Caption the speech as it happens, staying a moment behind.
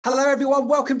Hello, everyone.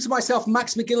 Welcome to myself,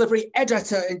 Max McGillivray,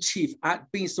 Editor-in-Chief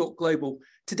at Beanstalk Global.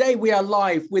 Today, we are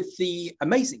live with the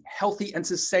amazing Healthy and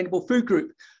Sustainable Food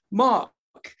Group. Mark,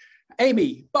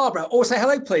 Amy, Barbara, all say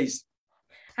hello, please.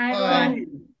 Hi,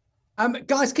 everyone.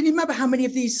 Guys, can you remember how many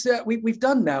of these we've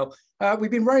done now? We've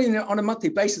been running it on a monthly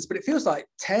basis, but it feels like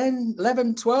 10,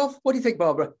 11, 12. What do you think,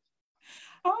 Barbara?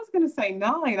 I was going to say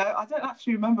 9. I don't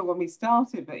actually remember when we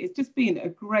started, but it's just been a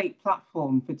great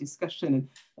platform for discussion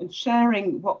and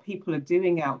sharing what people are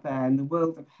doing out there in the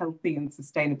world of healthy and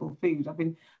sustainable food. I've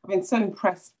been so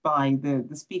impressed by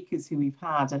the speakers who we've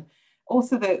had, and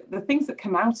also the things that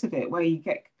come out of it, where you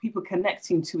get people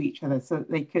connecting to each other so that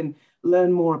they can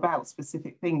learn more about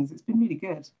specific things. It's been really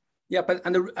good. Yeah, but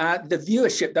the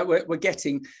viewership that we're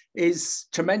getting is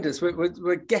tremendous.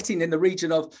 We're getting in the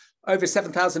region of over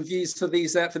 7,000 views for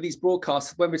these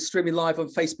broadcasts when we're streaming live on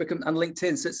Facebook and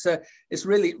LinkedIn. So it's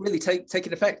really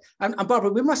taking effect. And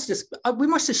Barbara, we must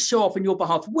just show off on your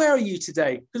behalf. Where are you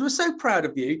today? Because we're so proud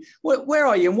of you. Where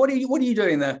are you, and what are you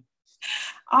doing there?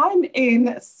 I'm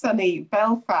in sunny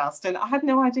Belfast, and I had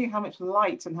no idea how much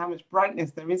light and how much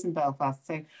brightness there is in Belfast.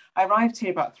 So I arrived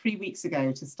here about 3 weeks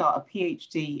ago to start a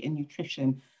PhD in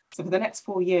nutrition. So for the next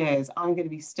 4 years, I'm going to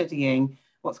be studying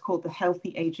what's called the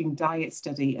Healthy Aging Diet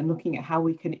Study and looking at how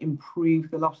we can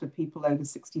improve the lot of people over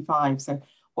 65. So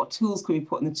what tools can we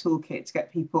put in the toolkit to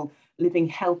get people living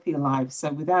healthier lives?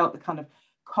 So without the kind of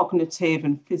cognitive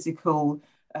and physical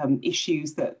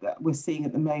issues that we're seeing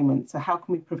at the moment. So how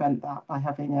can we prevent that by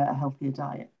having a healthier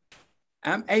diet?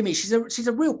 Amy, she's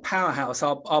a real powerhouse,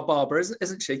 our Barbara,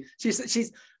 isn't she?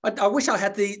 I wish I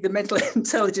had the mental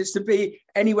intelligence to be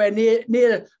anywhere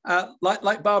near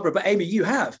like Barbara, but Amy, you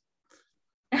have.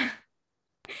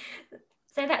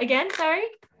 Say that again, sorry.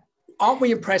 Aren't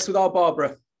we impressed with our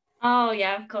Barbara? Oh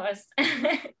yeah, of course.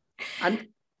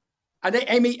 And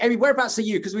Amy, whereabouts are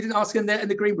you? Because we didn't ask in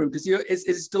the green room. Because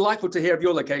it's delightful to hear of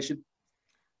your location.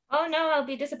 Oh no, I'll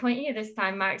be disappointing you this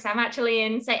time, Max. I'm actually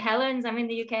in St Helens. I'm in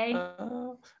the UK.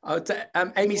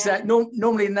 Amy's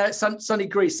normally in sunny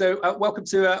Greece. So welcome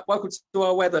to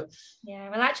our weather. Yeah,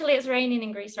 well, actually, it's raining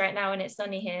in Greece right now, and it's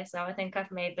sunny here. So I think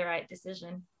I've made the right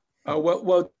decision. Oh,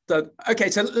 well done.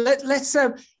 Okay, so let's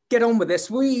get on with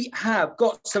this. We have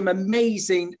got some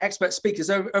amazing expert speakers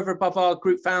over above our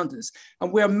group founders,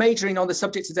 and we're majoring on the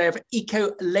subject today of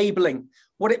eco-labeling,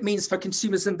 what it means for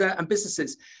consumers and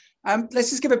businesses. Let's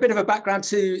just give a bit of a background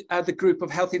to the group of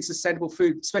healthy and sustainable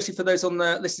food, especially for those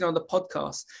listening on the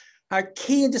podcast.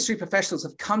 Key industry professionals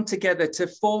have come together to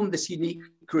form this unique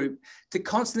group to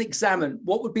constantly examine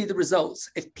what would be the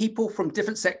results if people from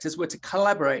different sectors were to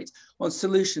collaborate on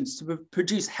solutions to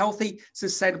produce healthy,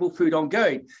 sustainable food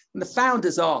ongoing. And the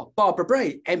founders are Barbara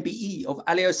Bray, MBE of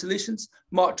Alio Solutions,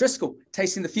 Mark Driscoll,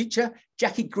 Tasting the Future,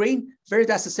 Jackie Green,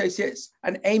 Veritas Associates,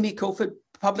 and Amy Colford,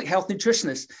 public health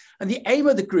nutritionist. And the aim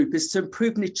of the group is to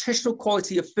improve nutritional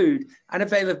quality of food and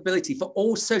availability for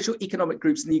all social economic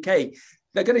groups in the UK.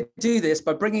 They're going to do this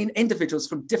by bringing individuals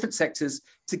from different sectors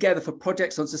together for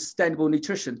projects on sustainable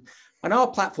nutrition. And our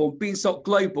platform, Beanstalk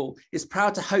Global, is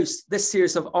proud to host this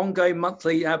series of ongoing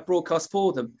monthly broadcasts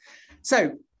for them.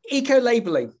 So,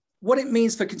 eco-labeling, what it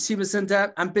means for consumers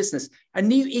and business. A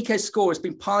new eco score has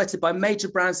been piloted by major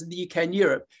brands in the UK and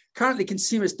Europe. Currently,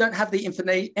 consumers don't have the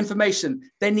information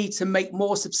they need to make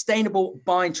more sustainable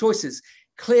buying choices.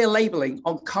 Clear labeling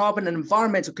on carbon and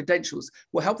environmental credentials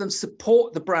will help them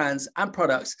support the brands and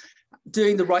products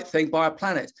doing the right thing by our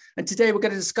planet. And today we're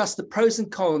going to discuss the pros and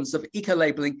cons of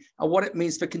eco-labeling and what it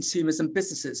means for consumers and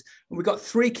businesses. And we've got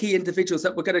 3 key individuals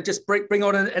that we're going to just bring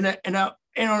on in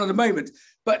a moment.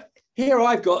 But here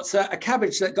I've got a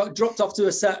cabbage that got dropped off to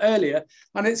us earlier,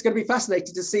 and it's going to be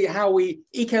fascinating to see how we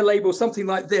eco-label something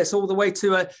like this all the way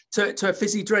to a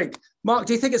fizzy drink. Mark,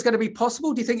 do you think it's going to be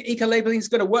possible? Do you think eco-labeling is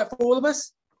going to work for all of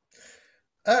us?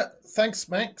 Thanks,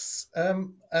 Max,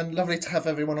 and lovely to have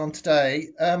everyone on today.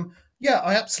 Yeah,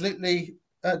 I absolutely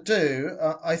do.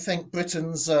 I think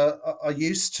Britons are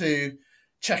used to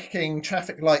checking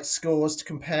traffic light scores to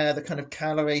compare the kind of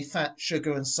calorie, fat,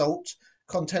 sugar, and salt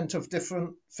content of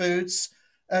different foods.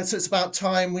 So it's about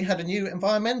time we had a new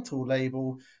environmental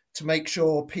label to make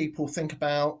sure people think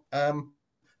about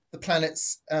the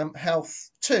planet's health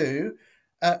too.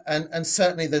 And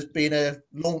certainly there's been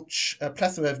a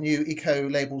plethora of new eco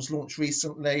labels launched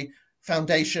recently.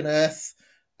 Foundation Earth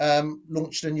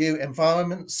launched a new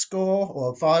environment score,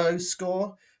 or Viro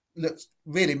score,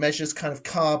 really measures kind of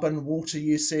carbon, water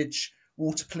usage,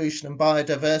 water pollution and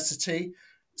biodiversity.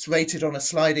 It's rated on a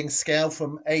sliding scale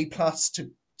from A plus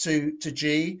to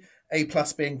G, A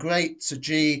plus being great, to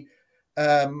G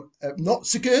not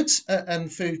so good,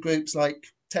 and food groups like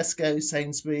Tesco,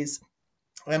 Sainsbury's,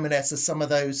 M&S are some of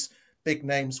those big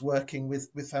names working with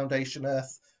Foundation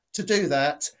Earth to do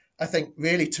that. I think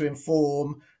really to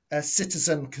inform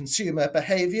citizen consumer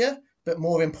behaviour, but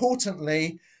more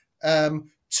importantly,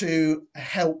 to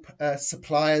help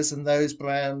suppliers and those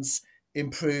brands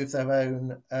improve their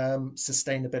own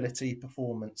sustainability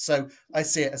performance. So I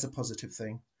see it as a positive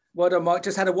thing. Well done, Mark.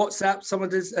 Just had a WhatsApp.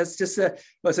 Someone has just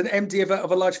was an MD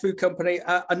of a large food company.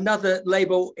 Another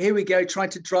label. Here we go.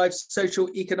 Trying to drive social,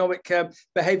 economic,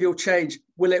 behavioural change.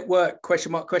 Will it work?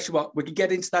 Question mark. Question mark. We can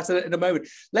get into that in a moment.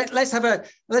 Let's have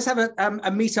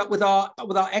a meet up with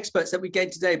our experts that we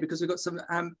gained today, because we've got some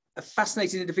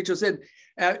fascinating individuals in.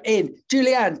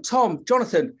 Julianne, Tom,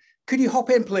 Jonathan, could you hop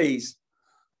in, please?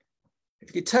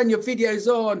 If you could turn your videos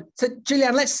on. So,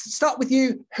 Julianne, let's start with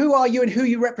you. Who are you and who are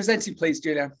you representing, please,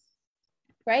 Julianne?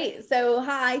 Great. So,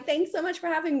 hi. Thanks so much for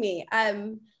having me.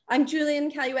 I'm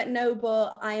Julianne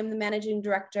Caluette-Noble. I am the Managing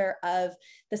Director of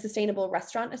the Sustainable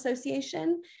Restaurant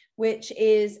Association, which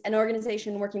is an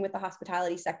organization working with the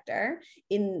hospitality sector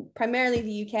in primarily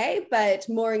the UK, but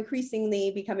more increasingly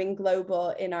becoming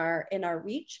global in our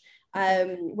reach,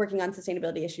 working on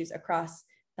sustainability issues across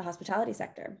the hospitality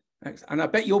sector. Thanks. And I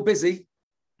bet you're busy.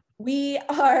 We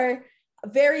are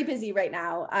very busy right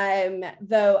now,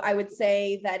 though I would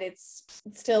say that it's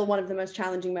still one of the most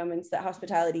challenging moments that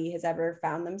hospitality has ever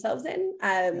found themselves in.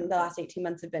 The last 18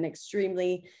 months have been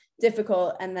extremely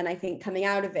difficult. And then I think coming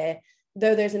out of it,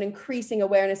 though there's an increasing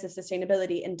awareness of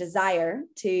sustainability and desire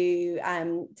to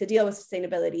deal with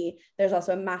sustainability, there's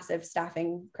also a massive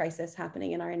staffing crisis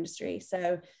happening in our industry.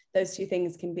 So those two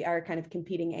things are kind of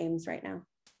competing aims right now.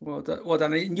 Well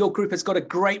done. And your group has got a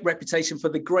great reputation for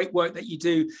the great work that you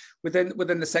do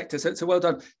within the sector. So well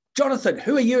done. Jonathan,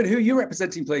 who are you and who are you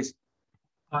representing, please?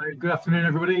 Hi, good afternoon,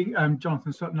 everybody. I'm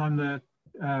Jonathan Sutton. I'm the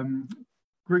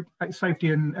Group Safety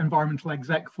and Environmental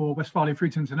Exec for Westfalia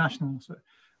Fruit International. So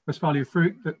Westfalia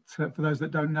Fruit, that for those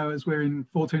that don't know us, we're in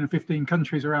 14 or 15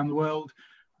 countries around the world.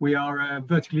 We are a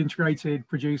vertically integrated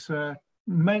producer,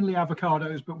 mainly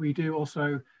avocados, but we do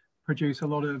also produce a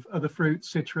lot of other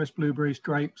fruits, citrus, blueberries,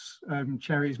 grapes,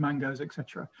 cherries, mangoes,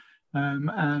 etc.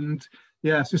 And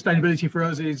yeah, sustainability for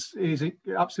us is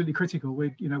absolutely critical.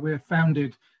 We're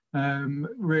founded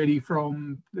really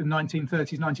from the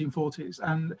 1930s, 1940s,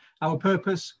 and our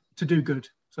purpose to do good.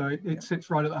 So it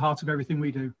sits right at the heart of everything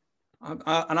we do.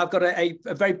 And I've got a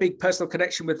very big personal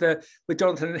connection with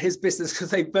Jonathan and his business,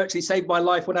 because they virtually saved my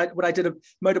life when I did a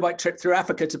motorbike trip through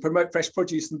Africa to promote fresh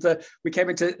produce, and we came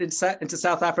into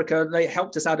South Africa, and they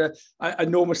helped us out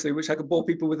enormously, which I could bore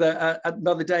people with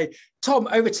another day. Tom,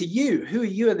 over to you. Who are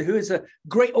you, and who is a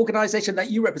great organisation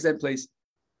that you represent, please?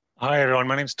 Hi everyone,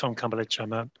 my name is Tom Cumberledge.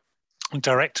 I'm a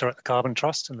Director at the Carbon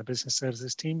Trust and the Business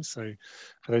Services team. So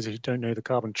for those who don't know the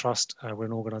Carbon Trust, we're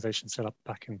an organisation set up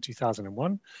back in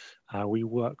 2001. We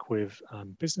work with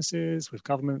businesses, with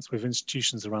governments, with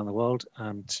institutions around the world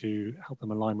to help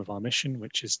them align with our mission,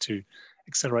 which is to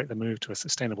accelerate the move to a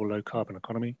sustainable low carbon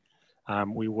economy.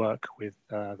 We work with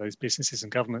those businesses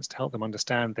and governments to help them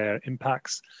understand their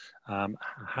impacts,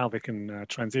 how they can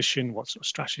transition, what sort of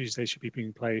strategies they should be putting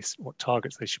in place, what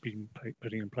targets they should be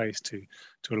putting in place to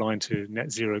align to net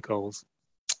zero goals.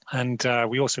 And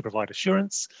we also provide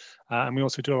assurance, and we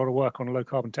also do a lot of work on low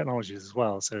carbon technologies as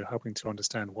well. So helping to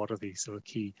understand what are the sort of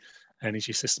key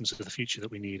energy systems of the future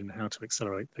that we need and how to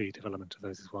accelerate the development of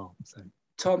those as well. So.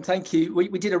 Tom, thank you. We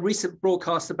did a recent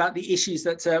broadcast about the issues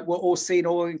that we're all seeing,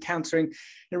 all encountering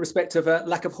in respect of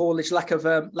lack of haulage, lack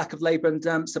of labour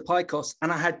and supply costs.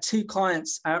 And I had two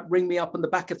clients ring me up on the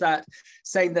back of that,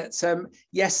 saying that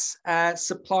yes,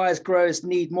 suppliers, growers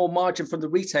need more margin from the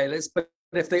retailers, but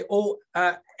if they all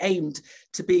aimed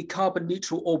to be carbon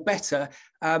neutral or better,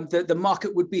 the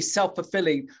market would be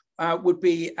self-fulfilling. Would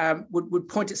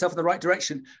point itself in the right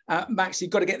direction. Max,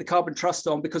 you've got to get the Carbon Trust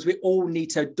on, because we all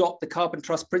need to adopt the Carbon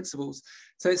Trust principles.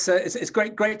 So it's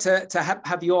great to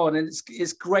have you on, and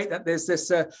it's great that there's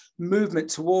this movement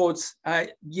towards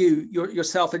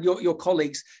yourself and your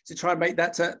colleagues to try and make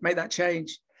that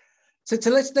change. So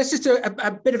let's just do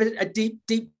a bit of a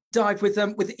deep dive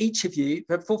with each of you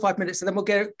for 4 or 5 minutes, and then we'll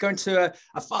go into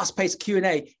a fast-paced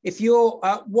Q&A. If you're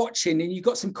watching and you've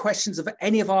got some questions of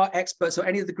any of our experts or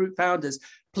any of the group founders,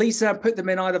 please put them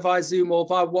in either via Zoom or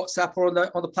via WhatsApp or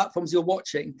on the platforms you're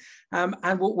watching,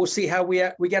 and we'll see how we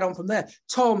get on from there.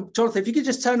 Tom, Jonathan, if you could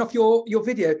just turn off your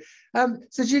video.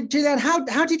 So Julianne,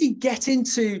 how did you get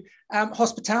into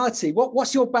hospitality?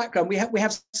 What's your background? We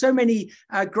have so many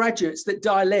graduates that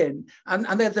dial in,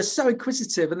 and they're so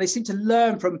inquisitive, and they seem to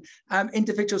learn from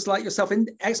individuals like yourself, and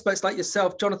experts like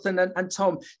yourself, Jonathan and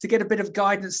Tom, to get a bit of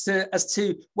guidance as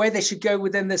to where they should go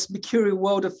within this mercurial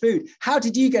world of food. How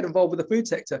did you get involved with the food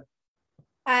sector?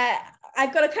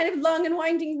 I've got a kind of long and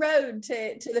winding road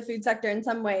to the food sector in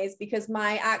some ways, because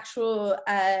my actual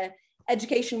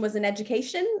education was in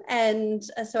education, and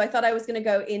so I thought I was going to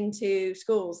go into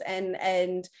schools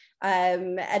and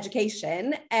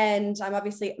education, and I'm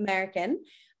obviously American.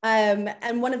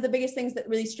 And one of the biggest things that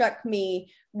really struck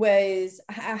me was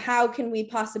how can we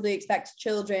possibly expect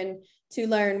children to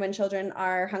learn when children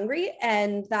are hungry?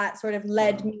 And that sort of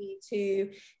led me to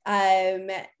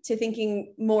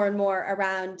thinking more and more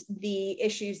around the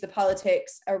issues, the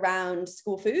politics around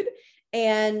school food.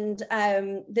 And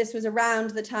this was around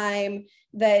the time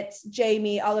that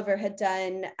Jamie Oliver had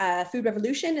done Food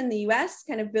Revolution in the US,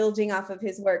 kind of building off of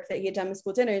his work that he had done with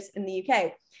school dinners in the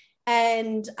UK.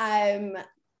 And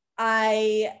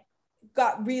I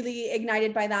got really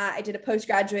ignited by that. I did a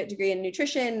postgraduate degree in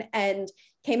nutrition and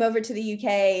came over to the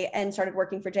UK and started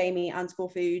working for Jamie on school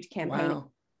food campaigning.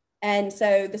 Wow. And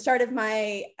so the start of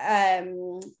my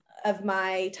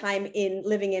time in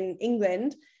living in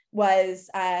England was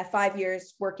 5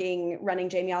 years running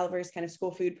Jamie Oliver's kind of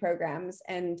school food programs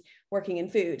and working in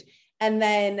food. And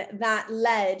then that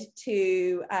led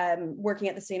to working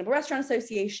at the Sustainable Restaurant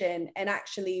Association and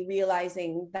actually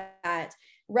realizing that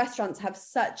restaurants have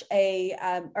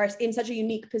are in such a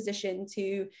unique position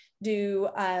to do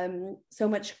so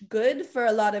much good for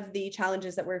a lot of the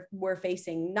challenges that we're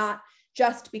facing, not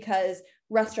just because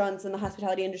restaurants and the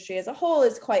hospitality industry as a whole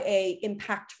is quite a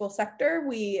impactful sector.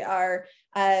 We are,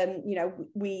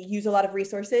 we use a lot of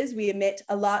resources. We emit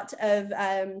a lot of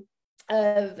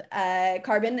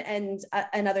carbon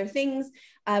and other things.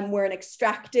 We're an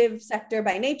extractive sector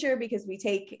by nature because we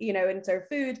take, and serve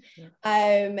food.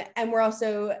 Yeah. And we're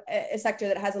also a sector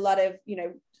that has a lot of,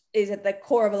 is at the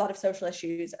core of a lot of social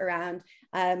issues around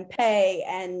pay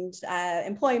and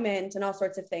employment and all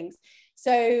sorts of things.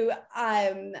 So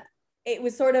it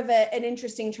was sort of an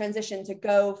interesting transition to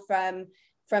go from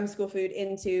school food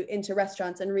into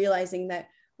restaurants, and realizing that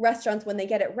restaurants, when they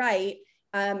get it right,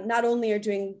 not only are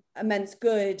doing immense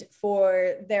good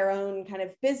for their own kind of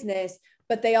business,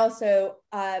 but they also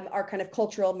are kind of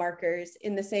cultural markers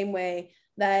in the same way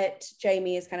that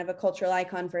Jamie is kind of a cultural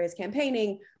icon for his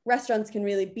campaigning. Restaurants can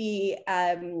really be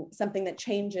something that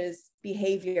changes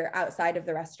behavior outside of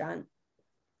the restaurant.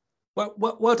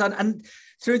 Well done. And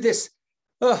through this,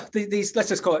 these, let's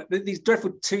just call it, these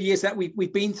dreadful 2 years that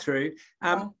we've been through,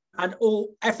 and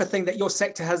everything that your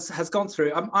sector has gone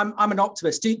through, I'm an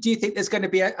optimist. Do you think there's going to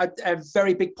be a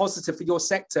very big positive for your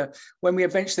sector when we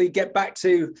eventually get back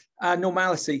to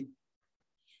normality?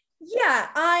 Yeah,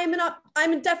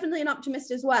 I'm definitely an optimist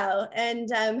as well, and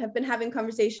have been having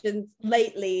conversations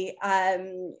lately,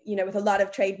 with a lot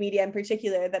of trade media in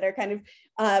particular that are kind of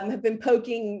have been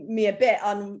poking me a bit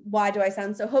on why do I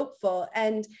sound so hopeful.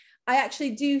 And I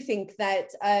actually do think that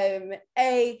a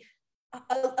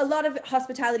lot of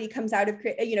hospitality comes out of,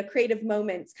 creative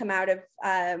moments come out of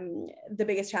the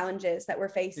biggest challenges that we're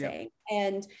facing.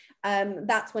 Yeah. And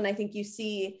that's when I think you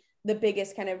see the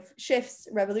biggest kind of shifts,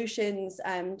 revolutions,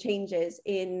 changes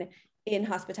in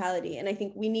hospitality. And I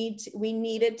think we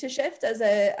needed to shift as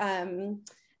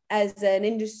an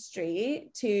industry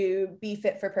to be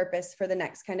fit for purpose for the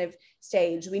next kind of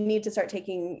stage. We need to start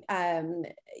taking,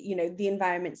 the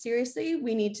environment seriously.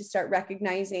 We need to start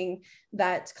recognizing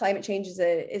that climate change is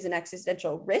an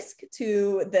existential risk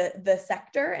to the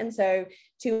sector. And so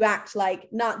to act like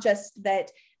not just that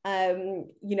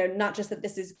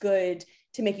this is good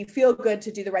to make you feel good to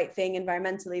do the right thing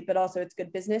environmentally, but also it's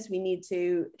good business. We need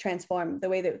to transform the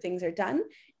way that things are done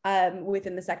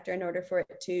within the sector in order for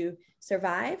it to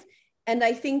survive. And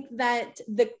I think that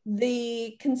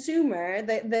the consumer,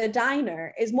 the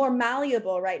diner, is more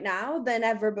malleable right now than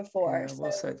ever before. Yeah,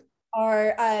 well said.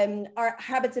 Our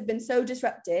habits have been so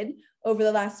disrupted over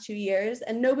the last 2 years,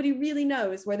 and nobody really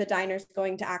knows where the diner is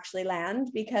going to actually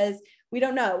land, because we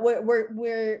don't know.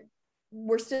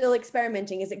 We're still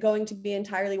experimenting. Is it going to be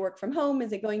entirely work from home?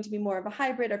 Is it going to be more of a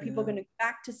hybrid? Are people going to go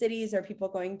back to cities? Are people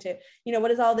going to,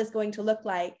 what is all this going to look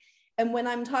like? And when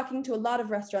I'm talking to a lot of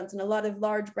restaurants and a lot of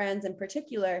large brands in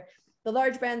particular, the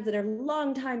large brands that are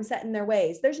long time set in their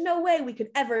ways, there's no way we could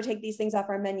ever take these things off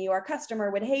our menu. Our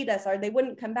customer would hate us, or they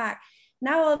wouldn't come back.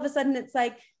 Now, all of a sudden, it's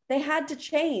like they had to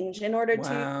change in order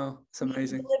to meet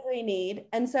the delivery need.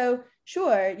 And so,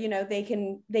 sure, they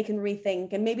can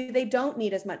rethink, and maybe they don't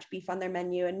need as much beef on their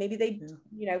menu, and maybe they,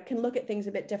 can look at things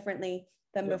a bit differently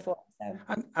than before. So.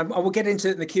 And I will get into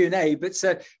it in the Q&A, but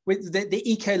with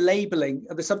the eco-labeling,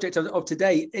 the subject of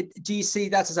today, do you see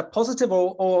that as a positive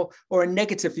or a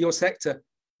negative for your sector?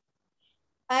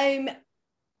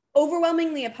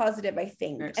 Overwhelmingly a positive, I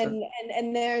think. Excellent.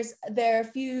 And there are a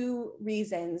few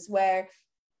reasons where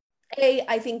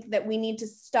I think that we need to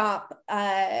stop,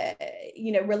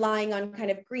 relying on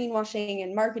kind of greenwashing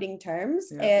and marketing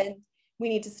terms, and we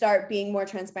need to start being more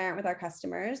transparent with our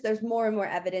customers. There's more and more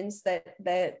evidence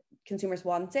that consumers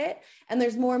want it, and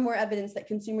there's more and more evidence that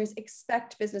consumers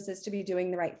expect businesses to be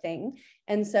doing the right thing.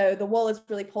 And so the wool is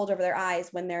really pulled over their eyes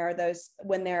when there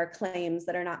are claims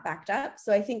that are not backed up.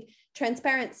 So I think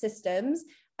transparent systems,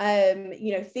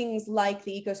 things like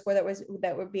the EcoScore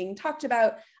that were being talked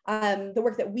about, the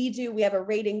work that we do, we have a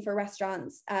rating for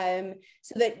restaurants, so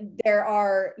that there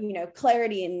are,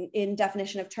 clarity in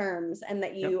definition of terms, and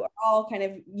that you are all kind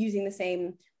of using the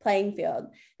same playing field.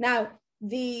 Now,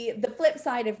 the flip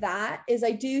side of that is,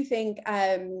 I do think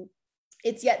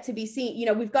it's yet to be seen.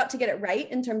 We've got to get it right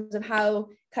in terms of how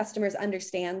customers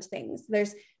understand things.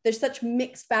 There's such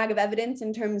mixed bag of evidence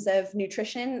in terms of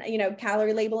nutrition,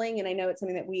 calorie labeling. And I know it's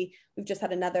something that we've just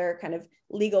had another kind of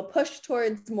legal push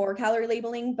towards more calorie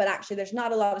labeling, but actually there's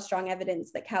not a lot of strong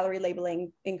evidence that calorie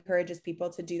labeling encourages people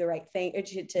to do the right thing, or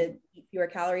to eat fewer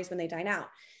calories when they dine out.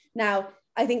 Now,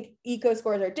 I think eco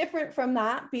scores are different from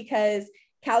that, because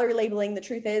calorie labeling, the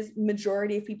truth is,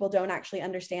 majority of people don't actually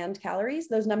understand calories.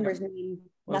 Those numbers mean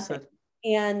nothing.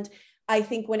 And I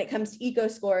think when it comes to eco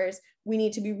scores, we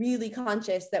need to be really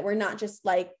conscious that we're not just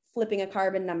like flipping a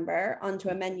carbon number onto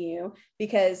a menu,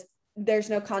 because there's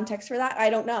no context for that. I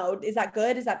don't know. Is that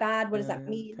good? Is that bad? What does that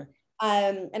mean? Okay.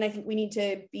 And I think we need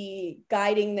to be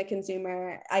guiding the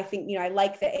consumer. I think, I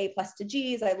like the A+ to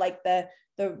Gs. I like the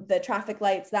traffic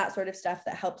lights, that sort of stuff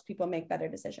that helps people make better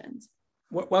decisions.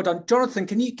 Well done. Jonathan,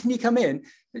 can you come in?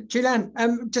 Julian,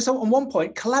 just on one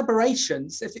point,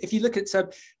 collaborations, if you look at,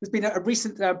 there's been a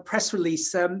recent press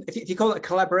release, if you call it a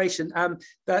collaboration,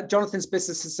 that Jonathan's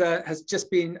business has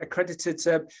just been accredited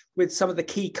with some of the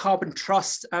key Carbon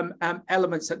Trust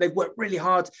elements that they've worked really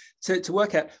hard to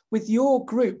work at. With your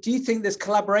group, do you think there's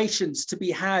collaborations to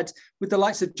be had with the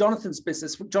likes of Jonathan's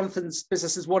business? Jonathan's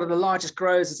business is one of the largest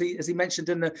growers, as he mentioned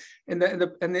in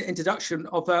the introduction,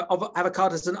 of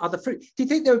avocados and other fruit. Do you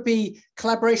think there would be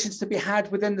collaborations to be had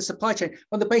within the supply chain,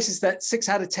 on the basis that 6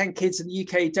 out of 10 kids in the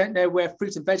UK don't know where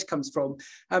fruit and veg comes from,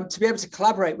 to be able to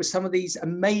collaborate with some of these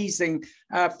amazing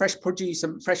fresh produce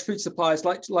and fresh food suppliers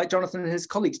like Jonathan and his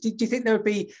colleagues? Do you think there would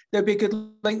be a good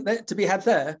link to be had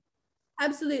there?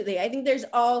 Absolutely. I think there's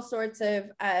all sorts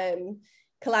of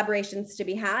collaborations to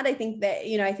be had. I think that,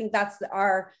 I think that's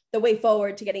the way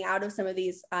forward to getting out of some of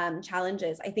these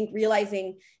challenges. I think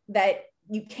realizing that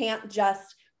you can't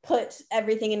just put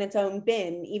everything in its own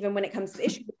bin, even when it comes to the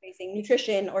issues facing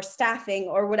nutrition or staffing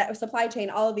or whatever, supply chain,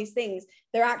 all of these things,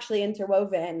 they're actually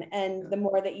interwoven. And the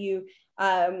more that you,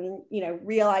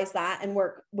 realize that and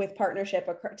work with partnership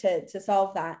to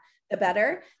solve that, the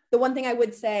better. The one thing I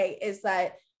would say is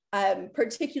that,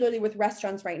 particularly with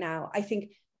restaurants right now, I think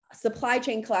supply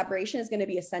chain collaboration is going to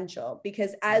be essential,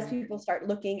 because as people start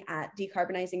looking at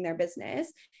decarbonizing their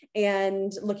business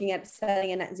and looking at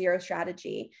setting a net zero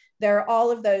strategy, there are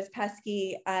all of those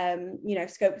pesky,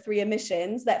 scope 3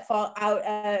 emissions that fall out,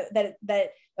 that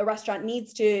a restaurant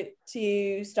needs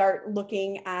to start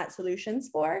looking at solutions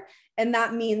for. And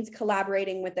that means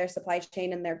collaborating with their supply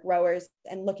chain and their growers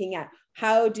and looking at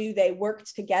how do they work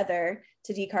together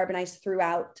to decarbonize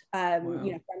throughout,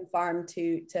 from farm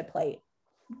to plate.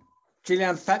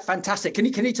 Julian, fantastic. Can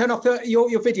you turn off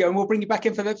your video, and we'll bring you back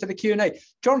in for the Q&A.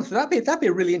 Jonathan, that'd be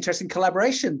a really interesting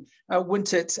collaboration,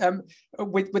 wouldn't it?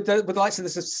 With the likes of the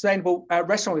Sustainable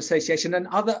Restaurant Association and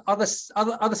other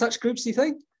such groups, do you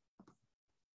think?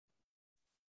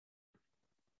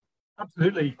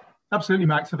 Absolutely,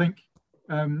 Max. I think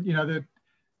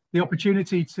the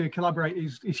opportunity to collaborate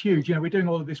is huge. We're doing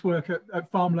all of this work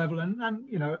at farm level and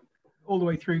all the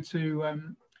way through to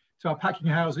our packing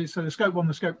houses. So the scope 1,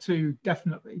 the scope 2,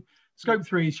 definitely. Scope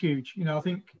 3 is huge. I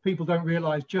think people don't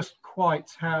realize just quite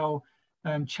how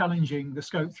challenging the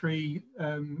scope 3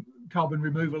 carbon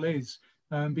removal is,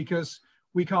 because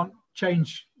we can't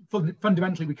change,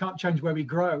 fundamentally, we can't change where we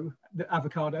grow the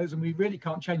avocados, and we really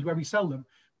can't change where we sell them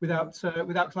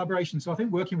without collaboration. So I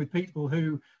think working with people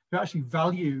who actually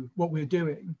value what we're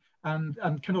doing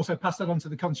and can also pass that on to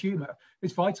the consumer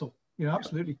is vital.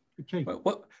 Absolutely the key.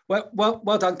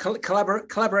 Well done.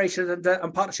 Collaboration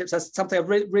and partnerships. That's something I've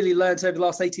really learned over the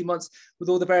last 18 months with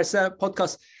all the various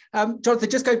podcasts. Jonathan,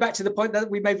 just going back to the point that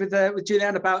we made with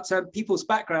Julian about people's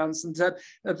backgrounds and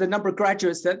the number of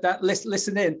graduates that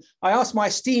listen in. I asked my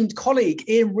esteemed colleague,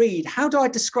 Ian Reid, how do I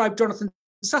describe Jonathan's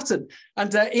Sutton.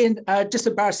 And Ian, just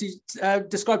embarrassed, you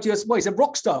described you as, well, he's a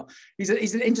rock star. He's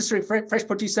an industry fresh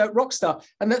producer rock star.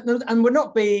 And we're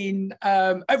not being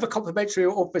over complimentary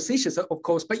or facetious, of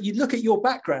course, but you look at your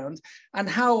background and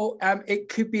how it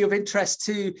could be of interest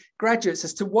to graduates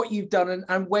as to what you've done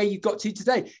and where you've got to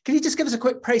today. Can you just give us a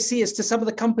quick précis as to some of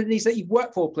the companies that you've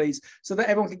worked for, please, so that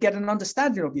everyone can get an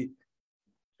understanding of you?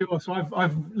 Sure. So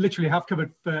I've literally have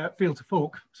covered field to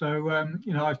fork. So,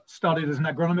 I started as an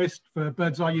agronomist for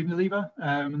Birdseye Unilever,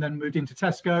 and then moved into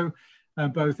Tesco,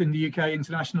 both in the UK,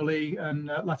 internationally,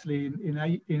 and latterly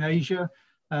in Asia.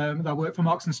 I worked for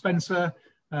Marks and Spencer.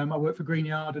 I worked for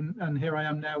Greenyard, and here I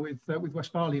am now with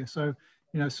Westfalia. So,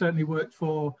 certainly worked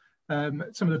for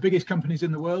some of the biggest companies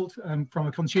in the world from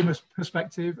a consumer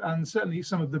perspective, and certainly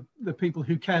some of the people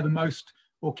who care the most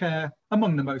or care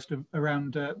among the most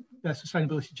around their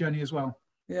sustainability journey as well.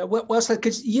 Yeah, well said,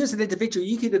 because you as an individual,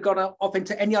 you could have gone off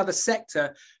into any other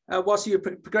sector whilst you were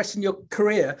progressing your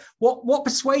career. What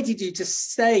persuaded you to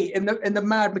stay in the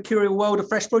mad, mercurial world of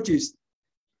fresh produce?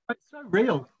 It's so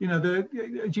real,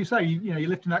 as you say, you're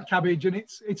lifting that cabbage, and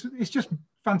it's just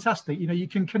fantastic. You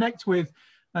can connect with,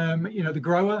 the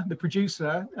grower, the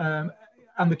producer,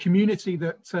 and the community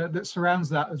that surrounds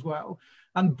that as well,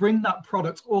 and bring that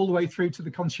product all the way through to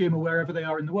the consumer wherever they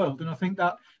are in the world. And I think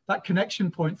that connection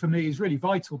point for me is really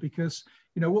vital, because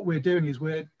what we're doing is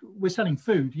we're selling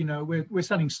food, we're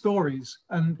selling stories,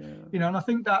 and and I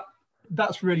think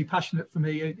that's really passionate for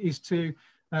me, is to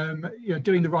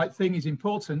doing the right thing is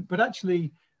important, but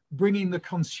actually bringing the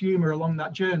consumer along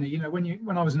that journey.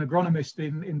 When I was an agronomist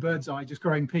in Birdseye, just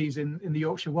growing peas in the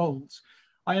Yorkshire Wolds,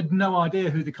 I had no idea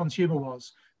who the consumer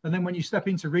was. And then when you step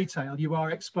into retail, you are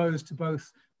exposed to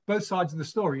both sides of the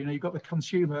story. You've got the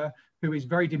consumer who is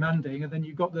very demanding, and then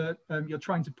you've got you're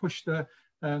trying to push the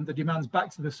demands back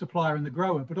to the supplier and the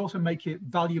grower, but also make it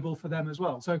valuable for them as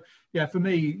well. So yeah, for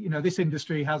me, this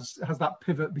industry has that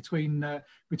pivot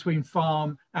between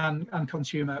farm and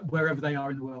consumer wherever they are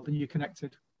in the world, and you're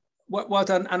connected. Well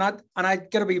done, and I'm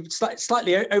going to be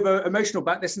slightly over emotional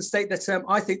about this and state that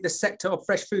I think the sector of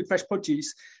fresh food, fresh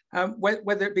produce,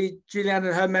 whether it be Julianne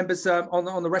and her members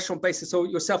on the restaurant basis, or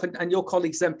yourself and your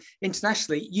colleagues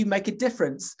internationally, you make a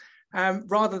difference.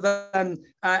 Rather than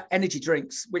energy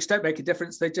drinks, which don't make a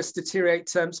difference, they just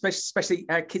deteriorate, especially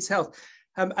kids' health.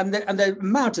 And the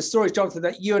amount of stories, Jonathan,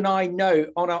 that you and I know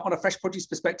on a fresh produce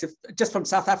perspective, just from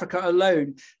South Africa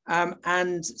alone,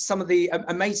 and some of the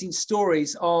amazing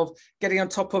stories of getting on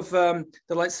top of the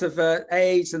likes of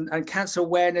AIDS and cancer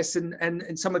awareness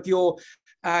and some of your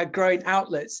growing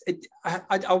outlets.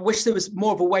 I wish there was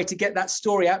more of a way to get that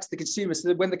story out to the consumer, so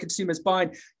that when the consumer's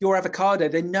buying your avocado,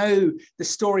 they know the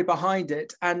story behind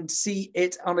it and see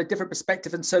it on a different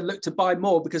perspective, and so look to buy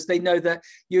more because they know that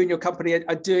you and your company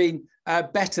are doing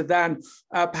better than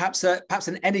perhaps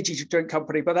an energy drink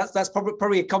company. But that's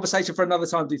probably a conversation for another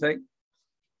time. Do you think?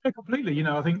 Yeah, completely.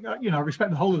 I think I respect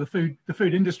the whole of the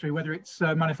food industry, whether it's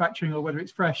manufacturing or whether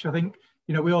it's fresh. I think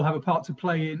we all have a part to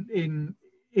play in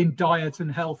diet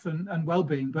and health and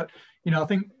well-being, but I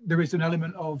think there is an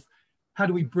element of how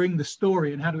do we bring the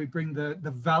story and how do we bring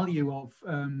the value of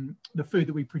the food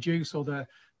that we produce, or the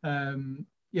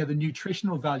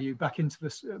nutritional value back into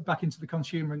the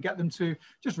consumer, and get them to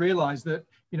just realize that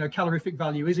calorific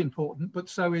value is important, but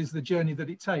so is the journey that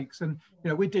it takes. And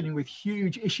we're dealing with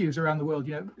huge issues around the world,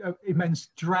 immense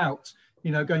drought,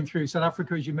 going through South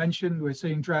Africa, as you mentioned. We're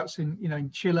seeing droughts in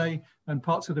Chile and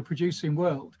parts of the producing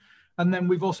world. And then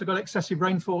we've also got excessive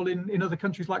rainfall in other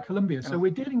countries like Colombia. So we're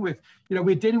dealing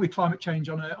with climate change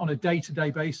on a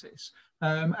day-to-day basis,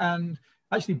 and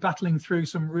actually battling through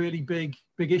some really big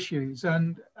issues.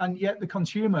 And yet the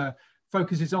consumer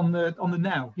focuses on the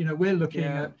now. We're looking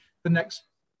at the next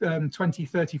 20,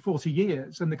 30, 40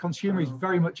 years, and the consumer is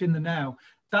very much in the now.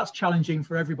 That's challenging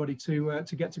for everybody to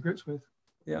get to grips with.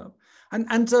 Yeah,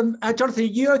 and Jonathan, are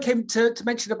you okay to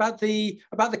mention about the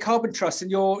Carbon Trust and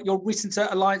your recent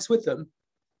alliance with them?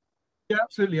 Yeah,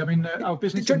 absolutely. I mean, our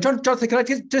business. Jonathan, can I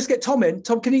just get Tom in?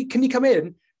 Tom, can you come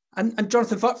in? And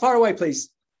Jonathan, fire away,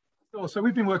 please. Sure. So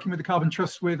we've been working with the Carbon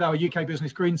Trust with our UK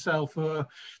business Greencell for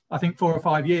I think 4 or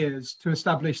 5 years to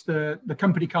establish the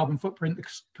company carbon footprint, the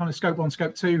kind of scope 1,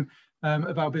 scope 2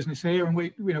 of our business here, and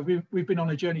we've been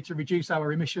on a journey to reduce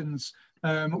our emissions,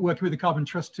 working with the Carbon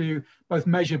Trust to both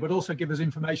measure but also give us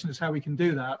information as how we can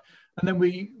do that. And then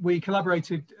we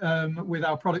collaborated with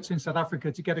our products in South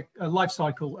Africa to get a life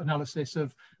cycle analysis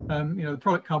of the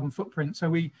product carbon footprint. So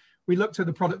we looked at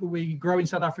the product that we grow in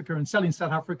South Africa and sell in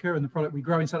South Africa, and the product we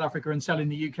grow in South Africa and sell in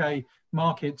the UK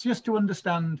market, just to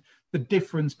understand the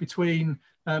difference between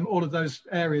all of those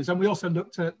areas. And we also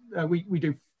looked at we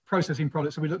do processing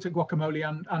products. So we looked at guacamole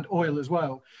and oil as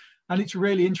well. And it's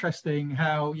really interesting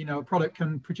how, you know, a product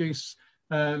can produce,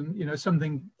 you know,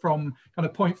 something from kind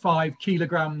of 0.5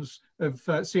 kilograms of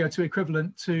CO2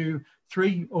 equivalent to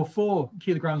 3 or 4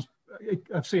 kilograms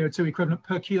of CO2 equivalent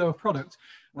per kilo of product.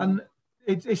 Wow. And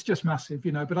it's just massive,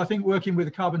 you know. But I think working with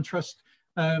the Carbon Trust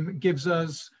gives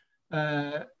us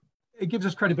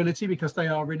credibility because they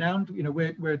are renowned. You know,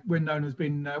 we're known as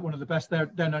being one of the best. They're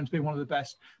known to be one of the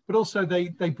best. But also they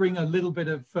bring a little bit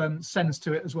of sense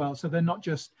to it as well. So they're not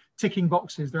just ticking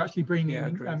boxes. They're actually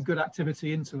bringing good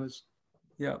activity into us.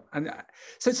 Yeah, and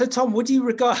so Tom, would you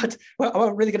regard? Well,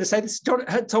 I'm really going to say this,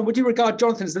 Tom. Would you regard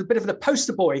Jonathan as a bit of the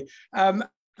poster boy, and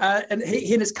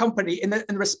he and his company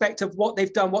in respect of what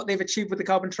they've done, what they've achieved with the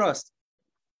Carbon Trust?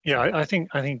 Yeah, I think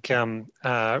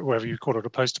whether you call it a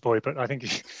poster boy, but I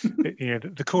think you know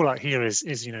the call out here is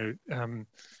you know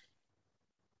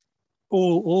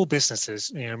all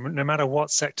businesses, you know, no matter what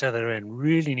sector they're in,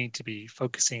 really need to be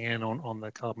focusing in on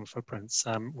their carbon footprints.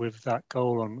 With that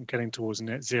goal on getting towards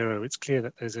net zero, it's clear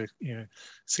that there's a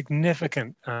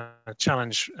significant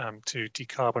challenge to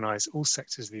decarbonize all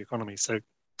sectors of the economy. So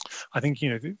I think, you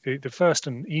know, the first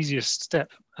and easiest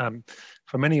step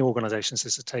for many organizations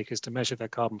is to measure their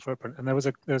carbon footprint. And there was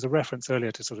a reference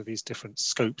earlier to sort of these different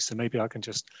scopes, so maybe I can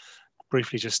just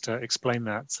briefly explain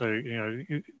that. So, you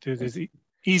know, there's the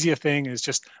easier thing is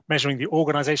just measuring the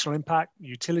organizational impact,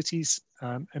 utilities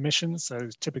emissions, so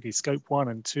typically scope 1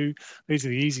 and 2. These are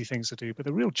the easy things to do, but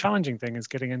the real challenging thing is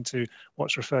getting into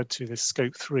what's referred to as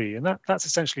scope 3, and that's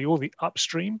essentially all the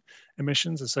upstream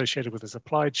emissions associated with the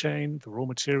supply chain, the raw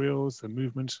materials, the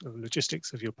movement, the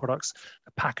logistics of your products,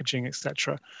 the packaging,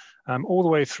 etc., all the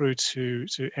way through to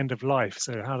end of life.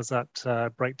 So how does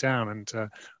that break down, and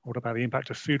what about the impact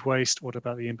of food waste? What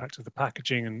about the impact of the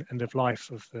packaging and end of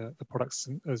life of the products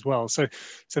as well? So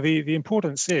the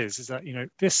importance is that, you know,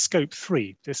 this scope 3,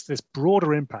 this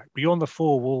broader impact beyond the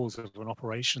 4 walls of an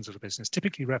operations of a business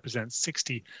typically represents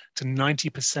 60 to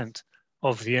 90%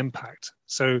 of the impact.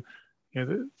 So, you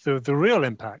know, the real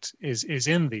impact is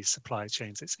in these supply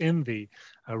chains. It's in the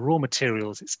raw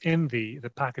materials. It's in the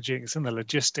packaging. It's in the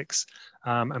logistics,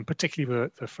 and particularly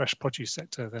the fresh produce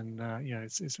sector. Then you know,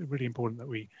 it's really important that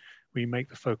we make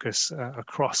the focus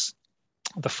across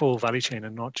the full value chain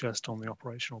and not just on the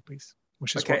operational piece,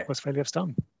 which is what Westfalia has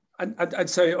done. And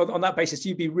so on that basis,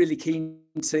 you'd be really keen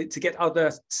to get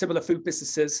other similar food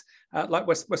businesses like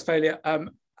Westfalia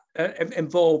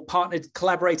involved, partnered,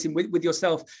 collaborating with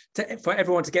yourself for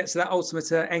everyone to get to that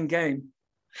ultimate end game.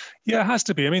 Yeah, it has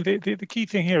to be. I mean, the key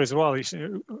thing here as well,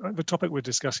 the topic we're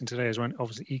discussing today is around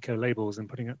obviously eco labels and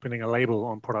putting a label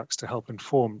on products to help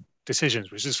inform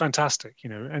decisions, which is fantastic. You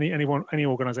know, any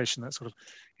organization that's sort of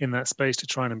in that space to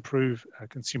try and improve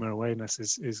consumer awareness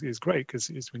is great, because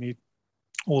we need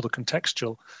all the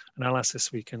contextual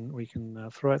analysis we can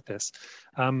throw at this.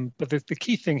 But the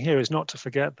key thing here is not to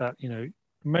forget that, you know,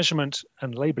 measurement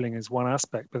and labeling is one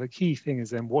aspect, but the key thing is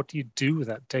then what do you do with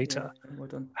that data? Yeah, well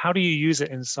done. How do you use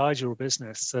it inside your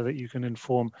business so that you can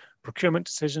inform procurement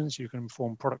decisions, you can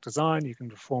inform product design, you can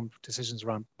inform decisions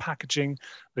around packaging,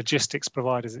 logistics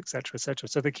providers, et cetera, et cetera.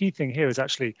 So the key thing here is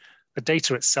actually the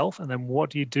data itself, and then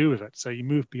what do you do with it? So you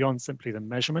move beyond simply the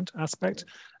measurement aspect,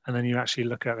 and then you actually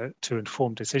look at it to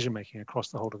inform decision making across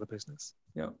the whole of the business.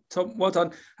 Yeah, Tom, well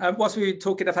done. Whilst we were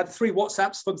talking, I've had 3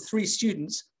 WhatsApps from 3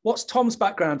 students. What's Tom's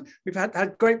background? We've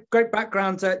had great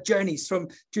background journeys from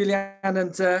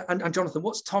Julianne and Jonathan.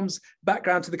 What's Tom's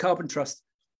background to the Carbon Trust?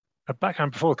 A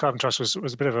background before the Carbon Trust was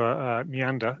a bit of a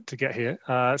meander to get here.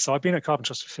 So I've been at Carbon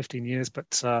Trust for 15 years,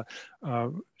 but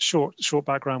short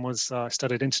background was I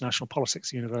studied international politics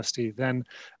at university, then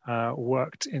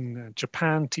worked in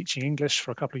Japan teaching English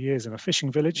for a couple of years in a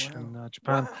fishing village in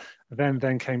Japan. Wow.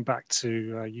 Then came back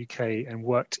to UK and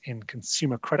worked in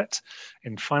consumer credit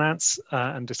in finance,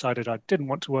 and decided I didn't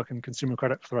want to work in consumer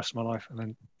credit for the rest of my life, and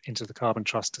then into the Carbon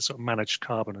Trust to sort of manage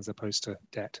carbon as opposed to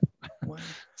debt. Wow.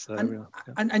 So,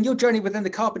 and your journey within the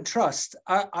Carbon Trust,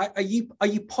 are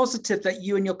you positive that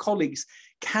you and your colleagues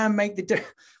can make the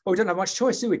difference? Well, we don't have much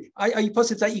choice, do we? Are you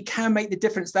positive that you can make the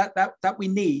difference that we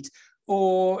need?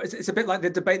 Or it's a bit like the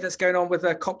debate that's going on with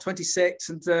COP26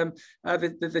 and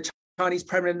the Chinese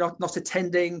premier not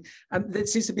attending, and there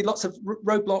seems to be lots of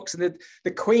roadblocks, and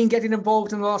the Queen getting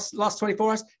involved in the last 24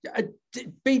 hours.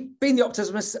 Being the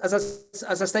optimist, as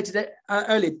I stated it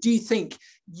earlier, do you think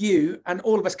you and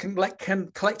all of us can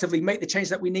collectively make the change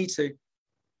that we need to?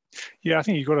 Yeah, I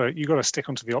think you got to stick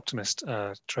onto the optimist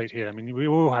trait here. I mean, we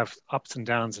all have ups and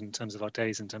downs in terms of our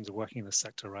days, in terms of working in the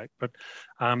sector, right? But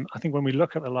I think when we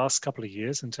look at the last couple of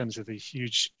years in terms of the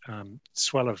huge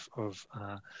swell of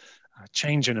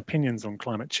change in opinions on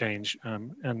climate change,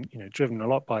 and driven a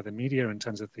lot by the media in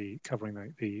terms of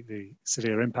covering the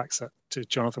severe impacts that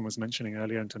Jonathan was mentioning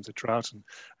earlier in terms of drought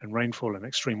and rainfall and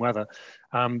extreme weather.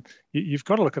 You've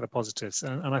got to look at the positives,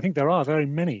 and I think there are very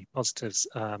many positives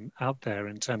out there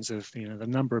in terms of the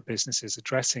number of businesses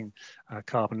addressing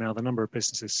carbon now, the number of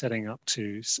businesses setting up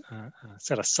to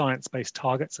set a science-based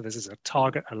target. So this is a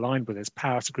target aligned with this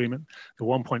Paris Agreement, the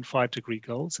 1.5 degree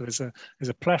goal. So there's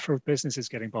a plethora of businesses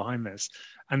getting behind this,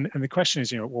 and the question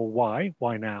is, well,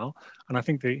 why now? And I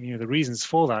think the reasons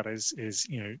for that is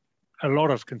a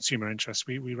lot of consumer interest.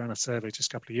 We ran a survey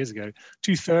just a couple of years ago.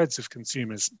 2/3 of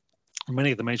consumers,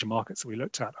 many of the major markets that we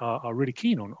looked at, are really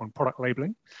keen on product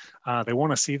labeling. They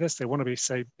want to see this. They want to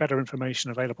say better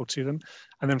information available to them.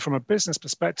 And then from a business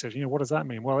perspective, what does that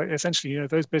mean? Well, essentially,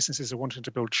 those businesses are wanting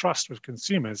to build trust with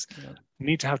consumers,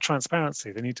 need to have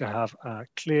transparency. They need to have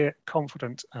clear,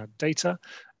 confident data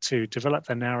to develop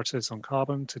their narratives on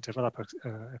carbon, to develop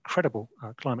a credible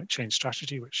climate change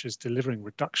strategy, which is delivering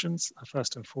reductions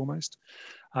first and foremost.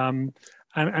 And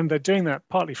they're doing that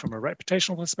partly from a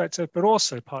reputational perspective, but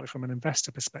also partly from an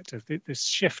investor perspective. This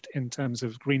shift in terms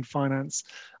of green finance,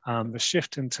 the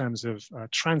shift in terms of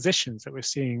transitions that we're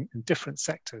seeing in different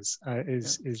sectors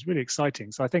is really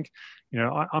exciting. So I think,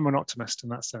 I'm an optimist in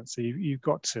that sense. So you've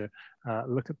got to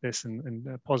look at this in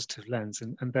a positive lens,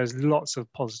 and there's lots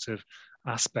of positive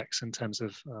aspects in terms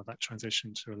of that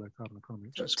transition to a low carbon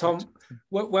economy. Tom,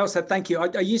 well said, thank you.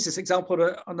 I used this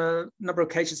example on a number of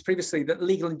occasions previously, that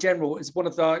Legal & General is one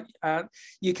of the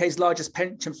UK's largest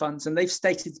pension funds, and they've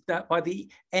stated that by the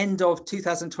end of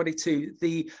 2022,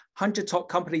 the 100 top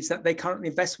companies that they currently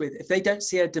invest with, if they don't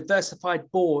see a diversified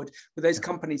board with those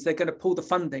companies, they're going to pull the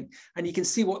funding. And you can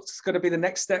see what's going to be the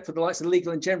next step for the likes of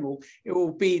Legal & General. It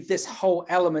will be this whole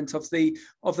element of the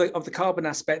carbon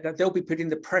aspect, that they'll be putting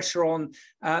the pressure on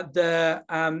the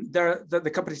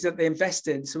companies that they invest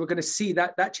in. So we're going to see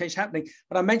that change happening.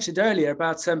 But I mentioned earlier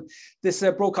about this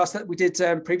broadcast that we did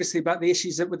previously about the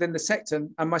issues within the sector,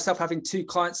 and myself having 2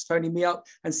 clients phoning me up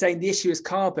and saying the issue is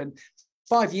carbon.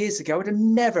 5 years ago, I would have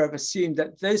never have assumed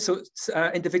that those sorts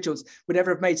of individuals would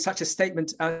ever have made such a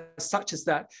statement such as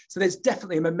that. So there's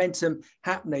definitely a momentum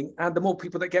happening, and the more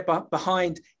people that get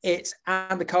behind it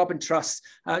and the Carbon Trust,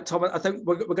 Tom, I think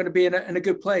we're going to be in a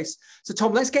good place. So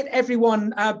Tom, let's get everyone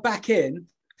back in.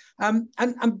 And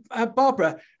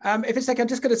Barbara, if it's okay, I'm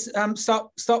just going to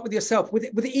start with yourself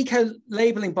with the eco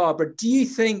labeling. Barbara, do you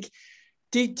think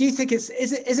is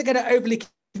it going to overly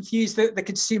confuse the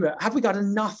consumer? Have we got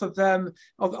enough of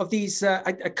these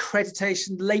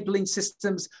accreditation labeling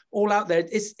systems all out there?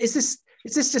 Is this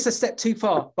just a step too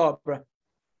far, Barbara?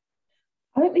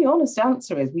 I think the honest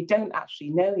answer is we don't actually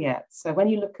know yet. So when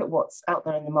you look at what's out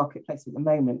there in the marketplace at the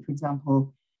moment, for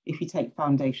example, if you take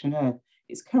Foundation Earth,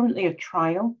 it's currently a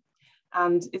trial.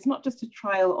 And it's not just a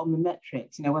trial on the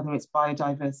metrics, whether it's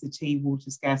biodiversity, water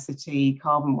scarcity,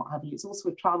 carbon, what have you. It's also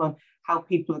a trial on how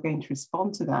people are going to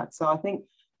respond to that. So I think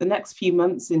the next few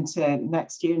months into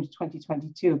next year, into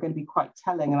 2022, are going to be quite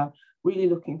telling. And I'm really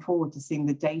looking forward to seeing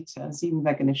the data, assuming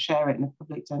they're going to share it in the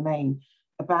public domain,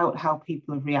 about how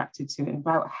people have reacted to it, and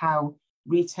about how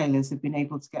retailers have been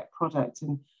able to get product,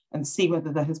 and see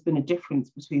whether there has been a difference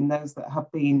between those that have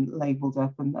been labelled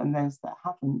up and those that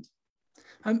haven't.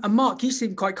 And Mark, you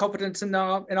seem quite confident in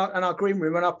our green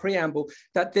room and our preamble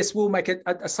that this will make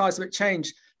a seismic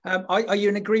change. Are you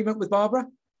in agreement with Barbara?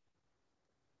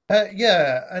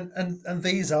 Yeah, and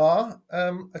these are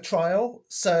a trial,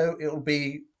 so it will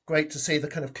be great to see the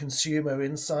kind of consumer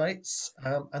insights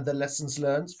and the lessons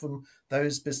learned from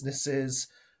those businesses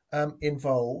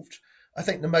involved. I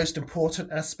think the most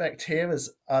important aspect here,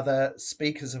 as other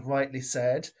speakers have rightly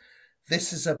said,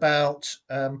 this is about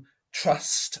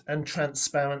trust and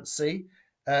transparency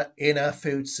in our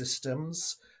food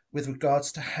systems with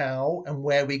regards to how and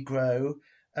where we grow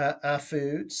our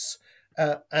foods.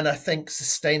 And I think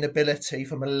sustainability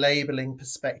from a labelling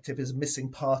perspective is a missing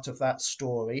part of that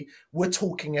story. We're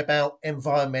talking about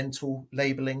environmental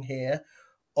labelling here.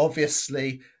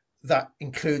 Obviously, that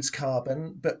includes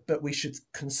carbon, but we should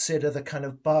consider the kind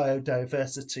of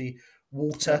biodiversity,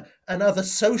 water, and other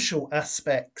social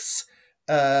aspects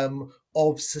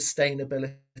of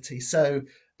sustainability. So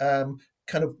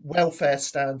kind of welfare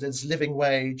standards, living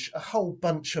wage, a whole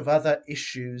bunch of other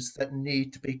issues that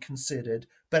need to be considered.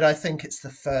 But I think it's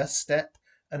the first step,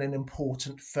 and an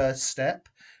important first step.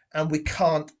 And we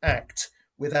can't act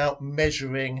without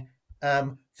measuring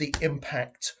the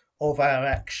impact of our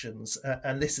actions.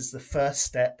 And this is the first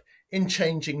step in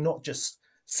changing not just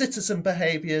citizen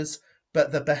behaviours,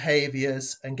 but the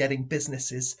behaviours and getting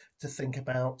businesses to think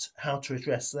about how to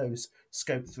address those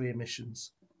Scope 3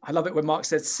 emissions. I love it when Mark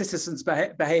says citizens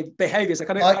behaviors. I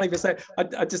can't even say.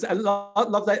 I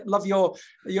love that. Love your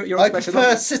I expression.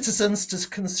 prefer citizens to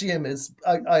consumers.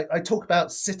 I talk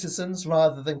about citizens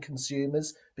rather than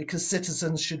consumers, because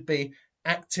citizens should be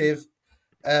active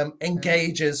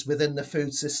engagers within the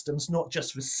food systems, not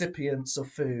just recipients of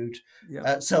food.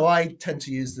 Yeah. So I tend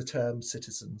to use the term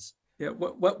citizens. Yeah,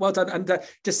 well done. And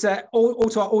just all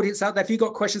to our audience out there, if you've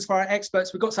got questions for our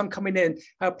experts, we've got some coming in,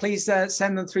 please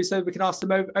send them through so we can ask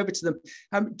them over to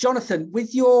them. Jonathan,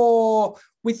 with your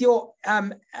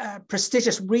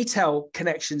prestigious retail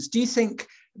connections, do you think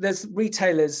there's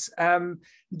retailers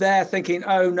they're thinking,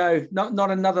 oh no,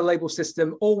 not another label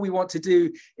system, all we want to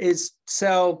do is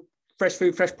sell fresh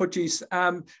food, fresh produce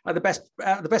at the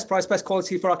best price, best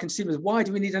quality for our consumers? Why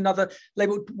do we need another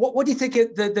label? What do you think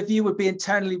the view would be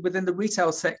internally within the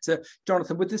retail sector,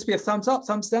 Jonathan? Would this be a thumbs up,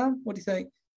 thumbs down? What do you think?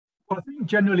 Well, I think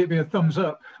generally it'd be a thumbs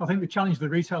up. I think the challenge of the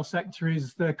retail sector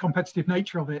is the competitive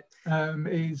nature of it.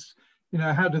 Is,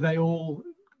 how do they all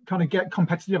kind of get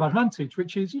competitive advantage,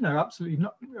 which is, absolutely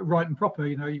not right and proper.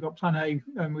 You've got Plan A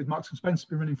with Marks and Spencer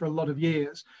been running for a lot of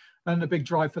years, and a big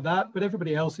drive for that, but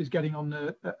everybody else is getting on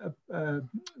the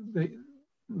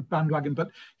bandwagon, but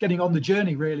getting on the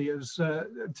journey really as to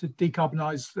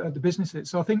decarbonise the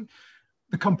businesses. So I think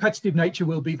the competitive nature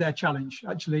will be their challenge.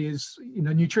 Actually, is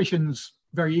nutrition's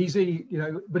very easy,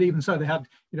 but even so, they had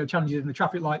challenges in the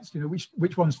traffic lights.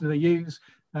 Which ones do they use?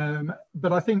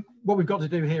 But I think what we've got to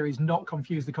do here is not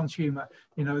confuse the consumer.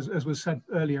 As was said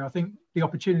earlier, I think the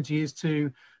opportunity is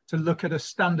to look at a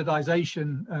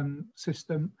standardisation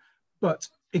system. But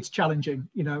it's challenging,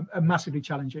 massively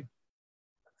challenging.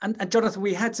 And Jonathan,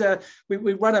 we had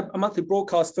we run a monthly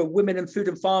broadcast for Women in Food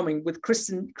and Farming with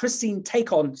Christine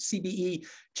Tacon, CBE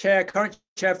chair, current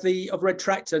chair of Red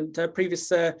Tract and previous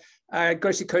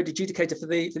grocery code adjudicator for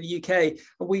the UK.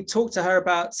 And we talked to her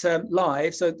about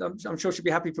live, so I'm sure she'll be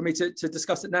happy for me to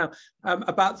discuss it now,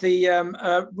 about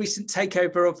the recent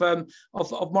takeover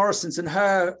of Morrison's, and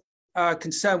her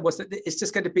concern was that it's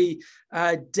just going to be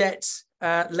debt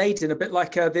laden, a bit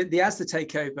like the Asda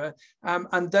takeover,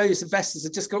 and those investors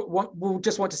are will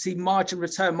just want to see margin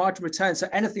return. So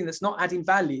anything that's not adding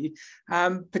value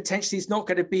potentially is not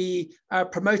going to be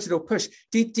promoted or pushed.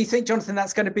 Do you think, Jonathan,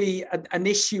 that's going to be an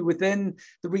issue within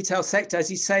the retail sector, as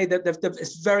you say, that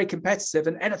it's very competitive,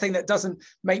 and anything that doesn't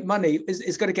make money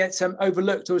is going to get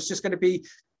overlooked, or is just going to be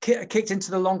kicked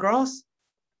into the long grass?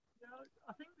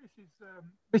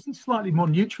 This is slightly more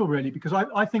neutral, really, because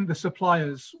I think the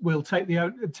suppliers will take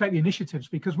the initiatives,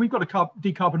 because we've got to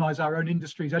decarbonise our own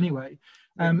industries anyway.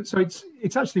 So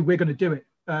it's actually, we're going to do it,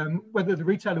 whether the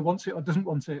retailer wants it or doesn't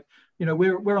want it.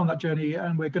 We're on that journey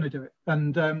and we're going to do it,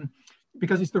 and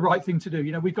because it's the right thing to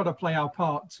do. We've got to play our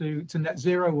part to net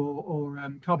zero or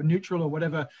carbon neutral or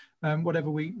whatever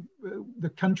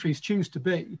the countries choose to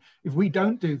be. If we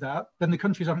don't do that, then the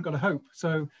countries haven't got a hope.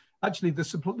 So actually,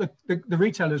 the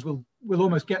retailers will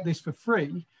almost get this for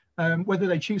free. Whether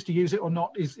they choose to use it or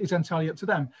not is entirely up to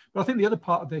them. But I think the other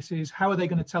part of this is, how are they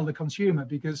going to tell the consumer?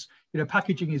 Because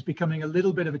packaging is becoming a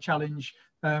little bit of a challenge.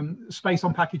 Space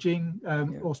on packaging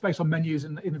or space on menus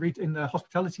in the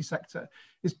hospitality sector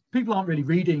is, people aren't really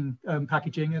reading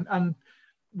packaging, and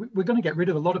we're going to get rid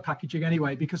of a lot of packaging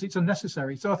anyway because it's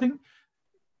unnecessary. So I think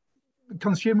the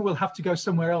consumer will have to go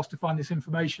somewhere else to find this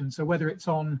information. So whether it's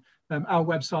on our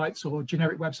websites or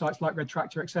generic websites like Red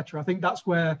Tractor, etc., I think that's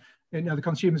where the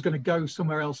consumer is going to go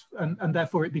somewhere else, and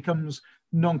therefore it becomes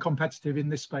non-competitive in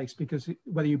this space, because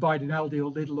whether you buy it in Aldi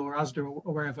or Lidl or Asda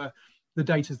or wherever, the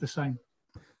data is the same.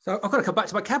 So I've got to come back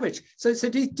to my cabbage. So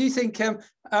do you think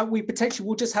we potentially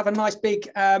will just have a nice big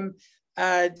a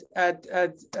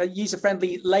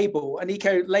user-friendly label, an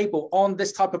eco label on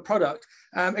this type of product,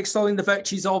 extolling the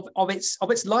virtues of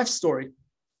its life story?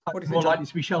 What do you think, more likely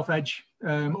to be shelf edge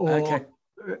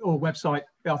or website.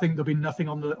 I think there'll be nothing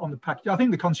on the package. I think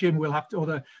the consumer will have to, or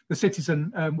the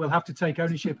citizen will have to take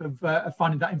ownership of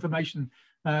finding that information,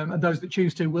 and those that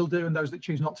choose to will do, and those that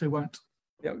choose not to won't.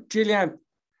 Yeah, Julianne.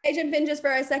 I jump in just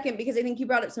for a second, because I think you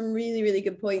brought up some really, really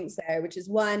good points there, which is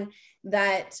one,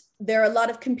 that there are a lot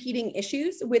of competing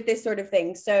issues with this sort of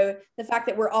thing. So the fact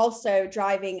that we're also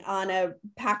driving on a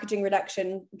packaging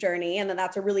reduction journey, and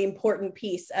that's a really important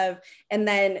piece of, and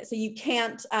then, so you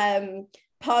can't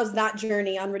pause that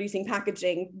journey on reducing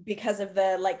packaging because of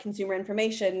the consumer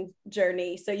information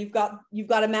journey. So you've got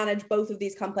to manage both of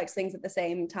these complex things at the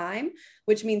same time,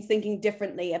 which means thinking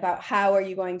differently about how are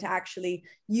you going to actually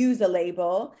use a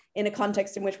label in a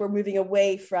context in which we're moving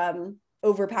away from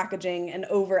over packaging and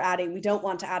over adding. We don't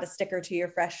want to add a sticker to your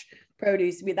fresh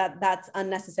produce. That's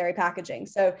unnecessary packaging.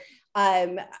 So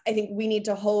I think we need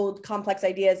to hold complex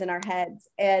ideas in our heads.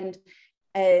 And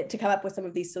to come up with some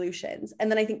of these solutions.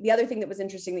 And then I think the other thing that was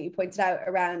interesting that you pointed out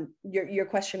around your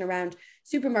question around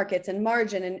supermarkets and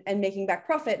margin and making back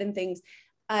profit and things,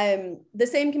 the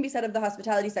same can be said of the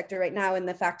hospitality sector right now, in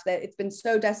the fact that it's been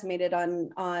so decimated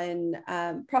on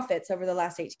profits over the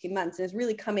last 18 months, and is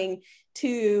really coming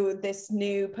to this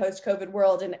new post-COVID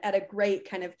world and at a great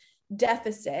kind of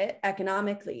deficit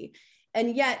economically.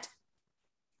 And yet,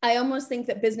 I almost think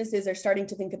that businesses are starting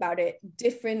to think about it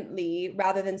differently,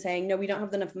 rather than saying, no, we don't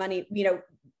have enough money,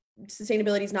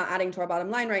 sustainability is not adding to our bottom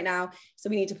line right now, so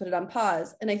we need to put it on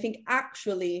pause. And I think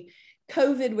actually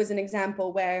COVID was an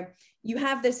example where you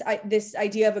have this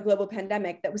idea of a global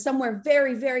pandemic that was somewhere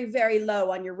very, very, very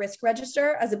low on your risk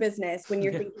register as a business when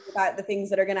you're thinking about the things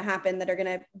that are going to happen, that are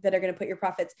going to put your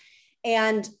profits.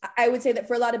 And I would say that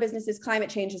for a lot of businesses,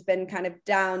 climate change has been kind of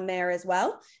down there as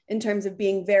well, in terms of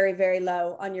being very, very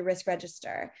low on your risk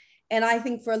register. And I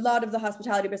think for a lot of the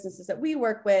hospitality businesses that we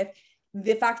work with,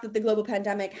 the fact that the global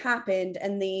pandemic happened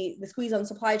and the squeeze on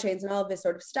supply chains and all of this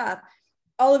sort of stuff,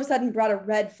 all of a sudden brought a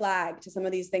red flag to some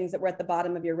of these things that were at the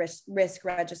bottom of your risk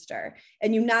register.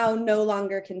 And you now no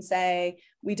longer can say,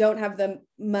 we don't have the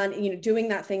money, doing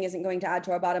that thing isn't going to add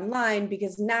to our bottom line,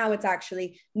 because now it's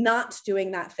actually not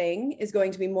doing that thing is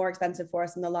going to be more expensive for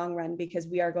us in the long run, because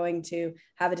we are going to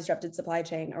have a disrupted supply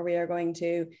chain, or we are going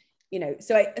to,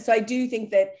 so I do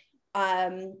think that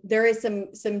there is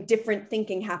some different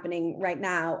thinking happening right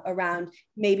now around,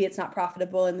 maybe it's not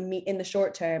profitable in the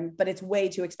short term, but it's way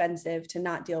too expensive to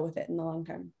not deal with it in the long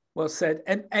term. Well said.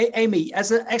 And Amy,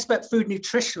 as an expert food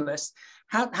nutritionalist,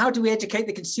 how do we educate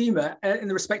the consumer in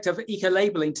the respect of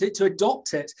eco-labeling to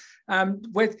adopt it?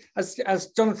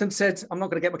 As Jonathan said, I'm not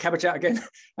going to get my cabbage out again,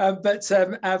 but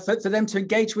for them to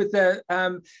engage with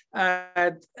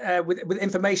with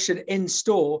information in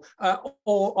store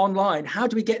or online, how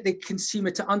do we get the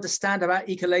consumer to understand about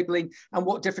eco-labeling and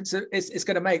what difference it's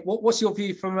going to make? What's your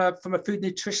view from a food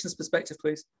nutritionist perspective,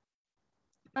 please?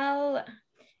 Well,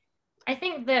 I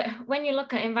think that when you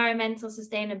look at environmental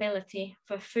sustainability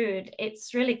for food,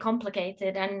 it's really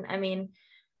complicated. And I mean,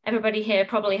 everybody here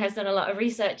probably has done a lot of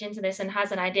research into this and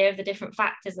has an idea of the different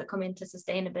factors that come into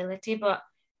sustainability, but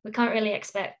we can't really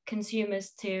expect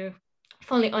consumers to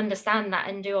fully understand that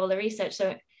and do all the research.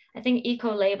 So I think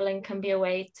eco-labeling can be a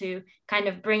way to kind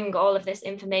of bring all of this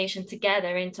information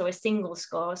together into a single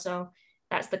score. So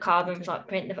that's the carbon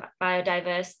footprint, the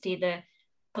biodiversity, the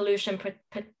pollution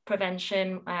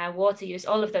prevention, water use,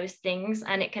 all of those things.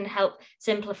 And it can help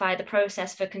simplify the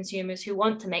process for consumers who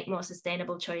want to make more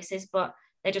sustainable choices, but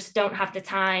they just don't have the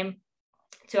time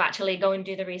to actually go and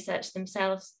do the research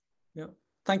themselves. Yeah.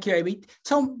 Thank you, Amy.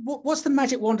 Tom, what's the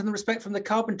magic wand in the respect from the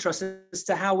Carbon Trust as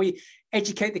to how we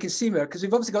educate the consumer? Because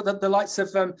we've obviously got the likes of,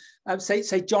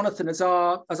 say Jonathan as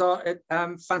our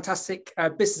fantastic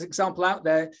business example out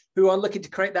there, who are looking to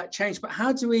create that change. But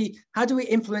how do we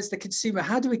influence the consumer?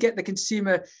 How do we get the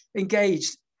consumer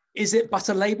engaged? Is it but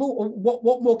a label, or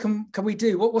what more can we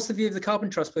do? What's the view of the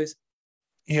Carbon Trust, please?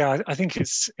 Yeah, I think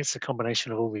it's a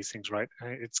combination of all these things, right?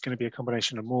 It's going to be a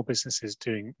combination of more businesses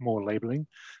doing more labeling,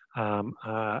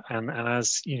 and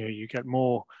as you get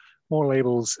more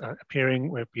labels appearing,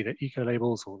 whether it be the eco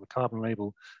labels or the carbon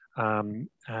label,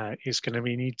 is going to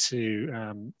need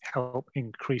to help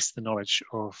increase the knowledge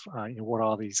of what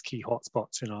are these key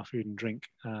hotspots in our food and drink.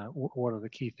 What are the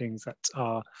key things that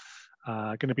are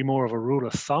going to be more of a rule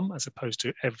of thumb, as opposed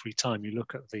to every time you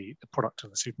look at the product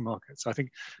in the supermarket. So I think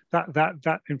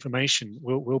that information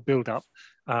will build up.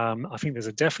 I think there's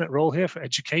a definite role here for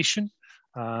education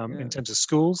in terms of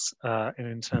schools, and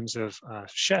in terms of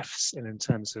chefs, and in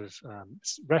terms of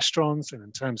restaurants, and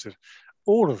in terms of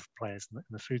all of the players in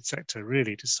the food sector,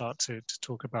 really, to start to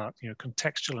talk about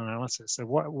contextual analysis. So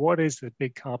what is the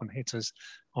big carbon hitters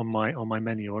on my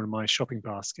menu or in my shopping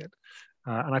basket?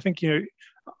 And I think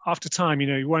after time,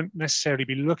 you won't necessarily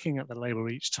be looking at the label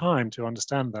each time to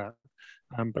understand that.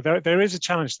 But there is a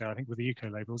challenge there, I think, with the eco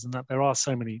labels, and that there are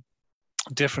so many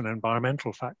different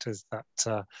environmental factors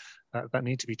that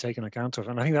need to be taken account of.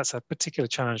 And I think that's a particular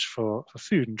challenge for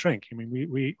food and drink. I mean,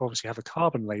 we obviously have a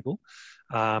carbon label,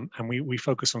 and we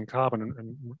focus on carbon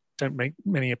and don't make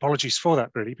many apologies for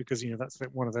that, really, because that's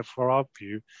for our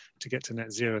view, to get to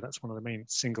net zero, that's one of the main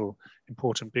single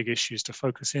important big issues to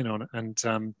focus in on.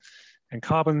 And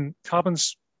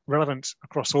carbon's relevant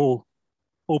across all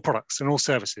products and all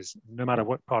services, no matter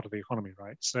what part of the economy,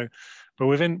 right? So, but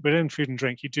within food and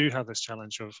drink, you do have this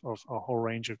challenge of a whole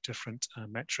range of different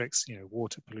metrics.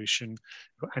 Water pollution,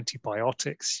 you've got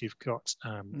antibiotics, you've got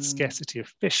scarcity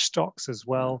of fish stocks as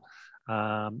well.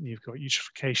 You've got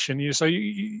eutrophication. So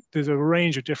there's a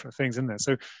range of different things in there.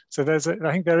 So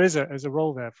I think there is a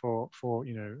role there for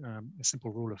a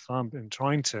simple rule of thumb in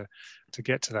trying to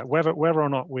get to that. Whether or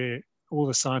not all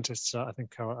the scientists I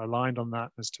think are aligned on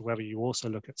that as to whether you also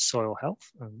look at soil health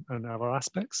and other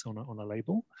aspects on a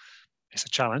label. It's a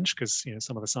challenge because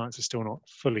some of the science is still not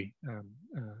fully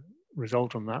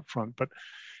resolved on that front. But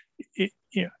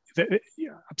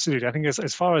absolutely, I think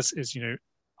as far as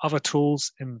other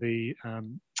tools in the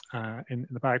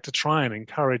bag to try and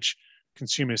encourage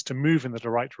consumers to move in the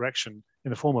right direction in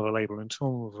the form of a label, in the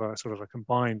form of a sort of a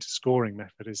combined scoring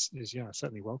method is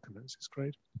certainly welcome. It's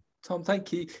great. Tom,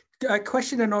 thank you.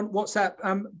 Question on WhatsApp.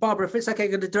 Barbara, if it's okay,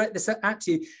 I'm going to direct this at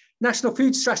you. National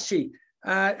Food Strategy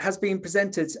has been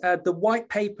presented. The white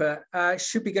paper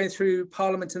should be going through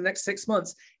Parliament in the next 6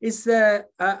 months. Is there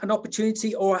an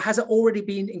opportunity, or has it already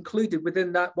been included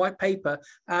within that white paper,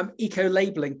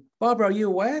 eco-labelling? Barbara, are you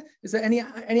aware? Is there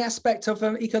any aspect of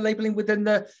eco-labelling within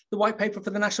the white paper for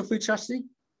the National Food Strategy?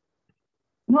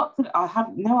 Not that I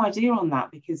have no idea on that,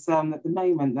 because at the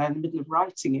moment they're in the middle of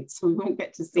writing it, so we won't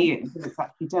get to see it until it's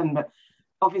actually done. But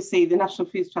obviously the National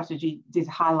Food Strategy did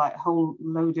highlight a whole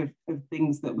load of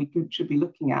things that we should be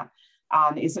looking at,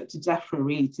 and it's up to DEFRA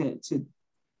really to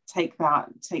take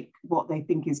what they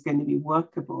think is going to be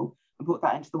workable and put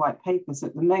that into the white paper. So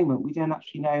at the moment we don't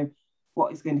actually know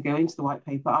what is going to go into the white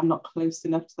paper. I'm not close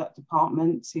enough to that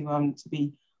department to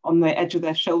be on the edge of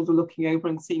their shoulder looking over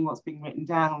and seeing what's being written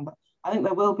down. But I think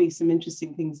there will be some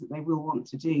interesting things that they will want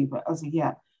to do, but as of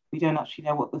yet, we don't actually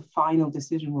know what the final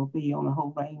decision will be on a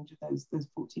whole range of those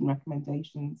 14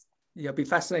 recommendations. Yeah, it'll be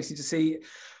fascinating to see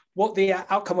what the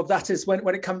outcome of that is when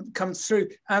it comes through.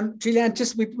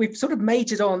 Julianne, we've sort of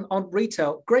majored on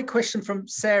retail. Great question from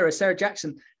Sarah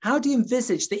Jackson. How do you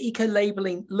envisage the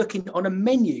eco-labelling looking on a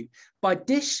menu by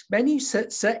dish, menu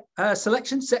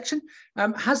selection section?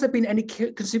 Has there been any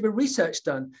consumer research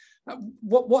done?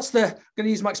 What's the, I'm going to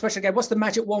use my expression again, what's the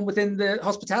magic one within the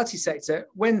hospitality sector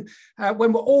when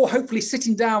we're all hopefully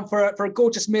sitting down for a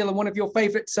gorgeous meal in one of your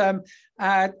favorite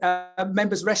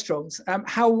members' restaurants?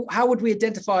 How would we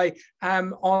identify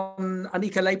on an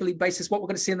eco-labeling basis what we're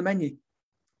going to see on the menu?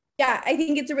 Yeah, I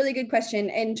think it's a really good question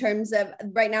in terms of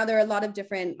right now there are a lot of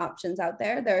different options out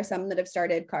there. There are some that have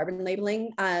started carbon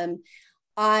labeling.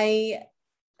 I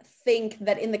think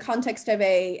that in the context of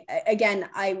I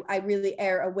really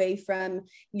err away from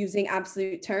using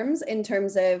absolute terms in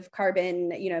terms of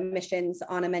carbon, emissions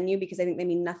on a menu, because I think they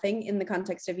mean nothing in the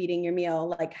context of eating your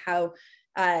meal, like how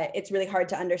it's really hard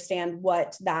to understand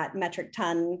what that metric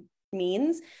ton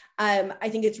means. I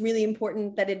think it's really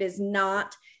important that it is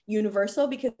not universal,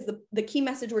 because the key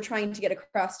message we're trying to get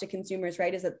across to consumers,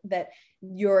 right, is that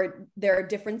there are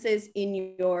differences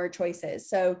in your choices.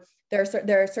 So there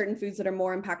are certain foods that are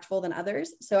more impactful than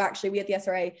others. So actually we at the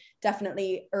SRA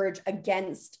definitely urge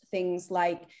against things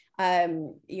like,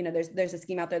 there's a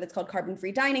scheme out there that's called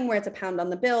carbon-free dining, where it's £1 on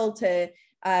the bill to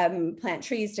plant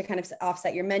trees to kind of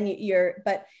offset your menu,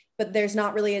 but there's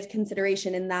not really a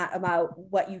consideration in that about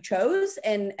what you chose.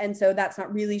 And so that's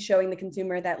not really showing the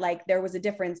consumer that like there was a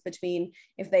difference between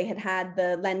if they had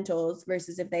the lentils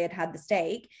versus if they had the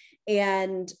steak.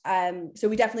 And so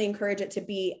we definitely encourage it to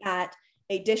be at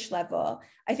a dish level.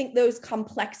 I think those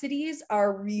complexities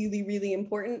are really, really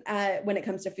important when it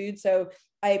comes to food. So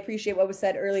I appreciate what was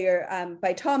said earlier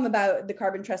by Tom about the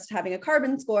Carbon Trust having a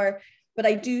carbon score, but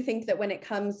I do think that when it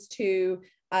comes to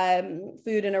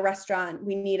food in a restaurant,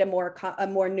 we need a more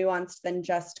nuanced than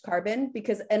just carbon,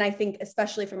 and I think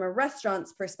especially from a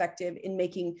restaurant's perspective in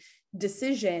making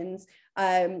decisions,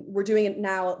 we're doing it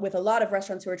now with a lot of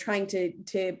restaurants who are trying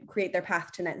to create their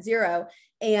path to net zero,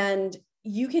 and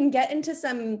you can get into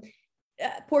some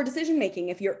poor decision making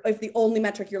if the only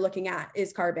metric you're looking at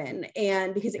is carbon,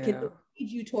 and because it can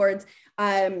lead you towards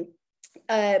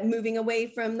moving away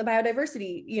from the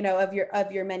biodiversity,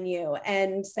 of your menu,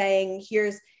 and saying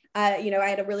here's I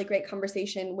had a really great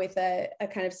conversation with a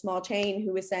kind of small chain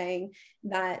who was saying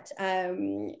that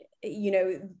from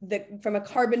a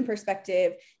carbon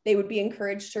perspective they would be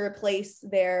encouraged to replace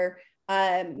their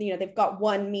they've got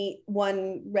one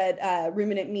red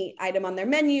ruminant meat item on their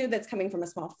menu that's coming from a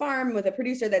small farm with a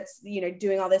producer that's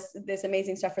doing all this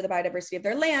amazing stuff for the biodiversity of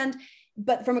their land.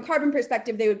 But from a carbon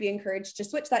perspective, they would be encouraged to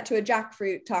switch that to a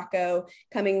jackfruit taco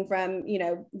coming from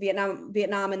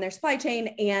Vietnam and their supply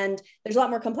chain. And there's a lot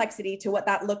more complexity to what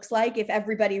that looks like if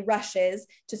everybody rushes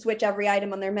to switch every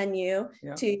item on their menu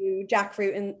to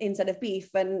jackfruit instead of beef,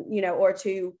 and or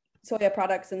to soya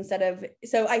products instead of.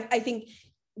 So I think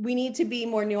we need to be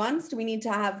more nuanced. We need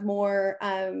to have more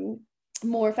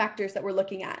factors that we're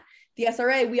looking at The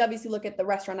SRA, we obviously look at the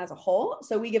restaurant as a whole.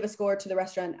 So we give a score to the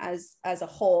restaurant as a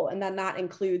whole. And then that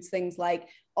includes things like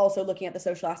also looking at the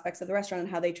social aspects of the restaurant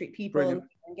and how they treat people and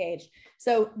engaged.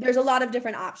 So there's a lot of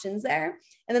different options there.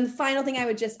 And then the final thing I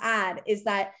would just add is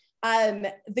that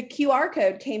the QR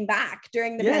code came back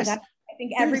during the pandemic. I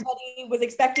think everybody was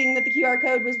expecting that the QR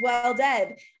code was well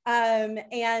dead. And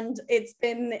it's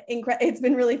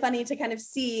been really funny to kind of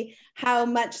see how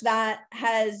much that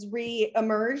has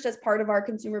re-emerged as part of our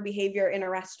consumer behavior in a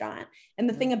restaurant. And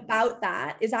the thing about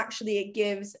that is actually it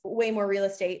gives way more real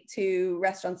estate to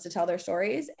restaurants to tell their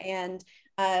stories and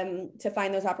to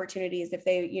find those opportunities if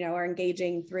they, you know, are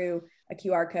engaging through a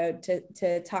QR code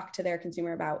to talk to their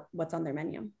consumer about what's on their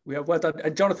menu. Yeah, well done.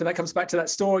 And Jonathan, that comes back to that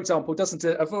store example, doesn't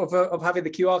it, of having the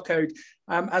QR code,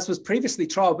 as was previously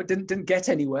trialed, but didn't get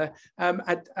anywhere.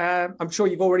 I'm sure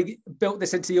you've already built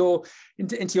this into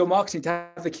your marketing to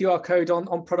have the QR code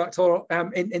on product or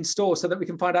in store, so that we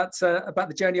can find out about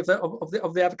the journey of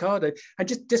the avocado. And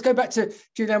just go back to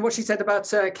Julianne, what she said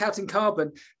about counting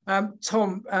carbon.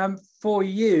 Tom, for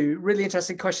you, really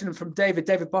interesting question from David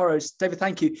Burrows. David,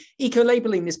 thank you.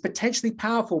 Eco-labeling is potentially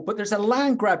powerful, but there's a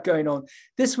land grab going on.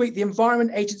 This week, the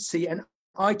Environment Agency and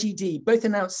IGD both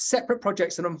announced separate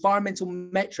projects on environmental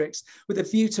metrics with a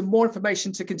view to more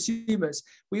information to consumers.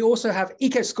 We also have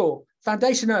EcoScore,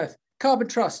 Foundation Earth, Carbon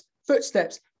Trust,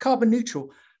 Footsteps, Carbon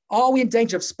Neutral. Are we in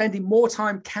danger of spending more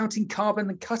time counting carbon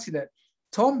than cutting it?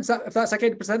 Tom, if that's okay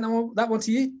to present that one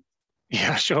to you?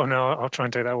 Yeah, sure. No, I'll try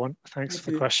and take that one. Thanks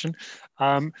for the question.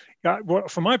 Yeah, well,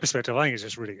 from my perspective, I think it's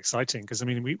just really exciting because, I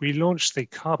mean, we launched the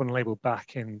carbon label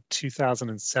back in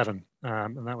 2007,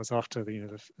 and that was after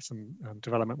some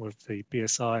development with the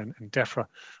BSI and DEFRA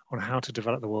on how to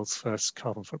develop the world's first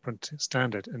carbon footprint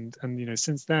standard. And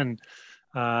since then,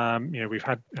 we've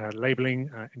had labeling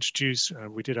introduced.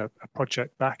 We did a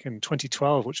project back in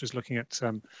 2012, which was looking at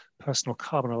personal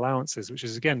carbon allowances, which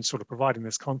is again sort of providing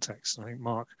this context. And I think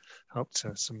Mark helped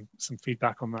some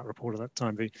feedback on that report at that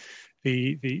time.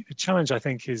 The challenge, I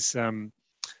think, is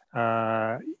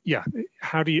how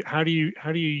do you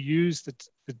use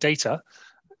the data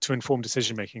to inform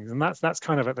decision making? And that's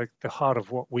kind of at the heart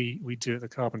of what we do at the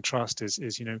Carbon Trust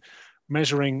is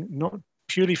measuring not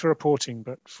purely for reporting,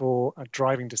 but for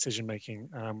driving decision making,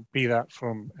 be that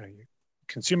from a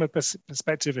consumer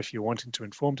perspective, if you're wanting to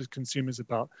inform the consumers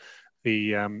about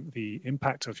the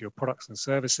impact of your products and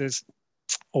services,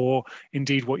 or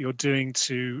indeed what you're doing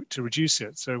to reduce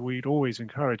it. So we'd always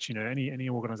encourage, any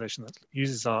organization that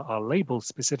uses our label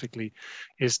specifically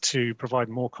is to provide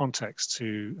more context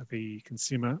to the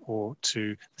consumer or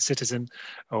to the citizen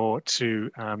or to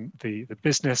the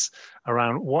business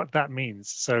around what that means.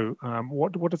 So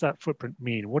what does that footprint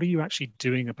mean? What are you actually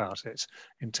doing about it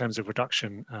in terms of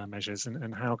reduction measures,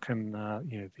 and how can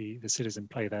the citizen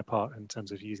play their part in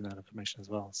terms of using that information as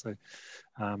well? So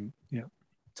yeah.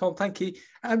 Tom, thank you.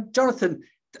 Jonathan,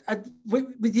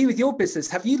 with your business,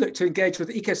 have you looked to engage with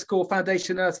EcoScore,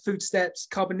 Foundation Earth, Footsteps,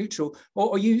 Carbon Neutral,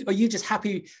 or are you just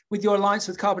happy with your alliance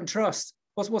with Carbon Trust?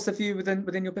 What's the view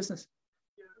within your business?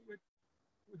 Yeah,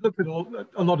 we've looked at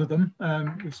a lot of them.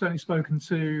 We've certainly spoken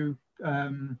to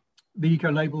the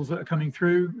eco labels that are coming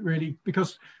through, really,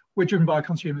 because we're driven by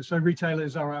consumers. So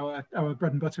retailers are our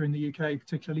bread and butter in the UK,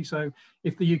 particularly. So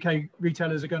if the UK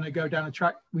retailers are going to go down a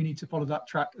track, we need to follow that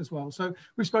track as well. So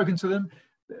we've spoken to them.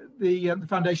 The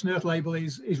Foundation Earth label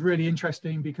is really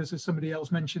interesting because, as somebody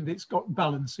else mentioned, it's got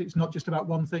balance. It's not just about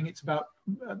one thing. It's about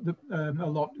a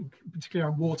lot, particularly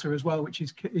on water as well, which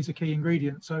is a key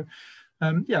ingredient. So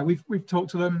yeah, we've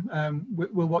talked to them.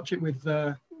 We'll watch it with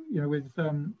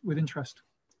interest.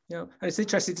 Yeah, and it's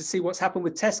interesting to see what's happened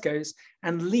with Tesco's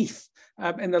and Leaf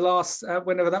in the last,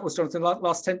 whenever that was, Jonathan,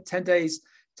 last 10 days,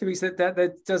 2 weeks, that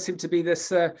there does seem to be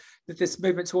this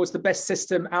movement towards the best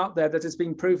system out there that has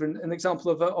been proven. An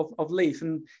example of Leaf,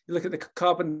 and you look at the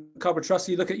Carbon Trust,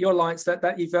 you look at your alliance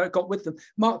that you've got with them.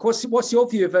 Mark, what's your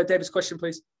view of David's question,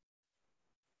 please?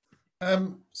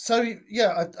 So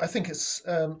yeah, I think it's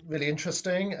really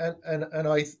interesting, and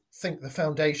I think the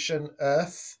Foundation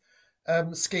Earth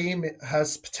scheme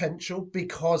has potential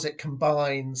because it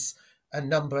combines a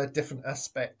number of different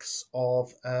aspects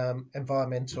of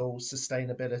environmental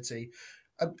sustainability.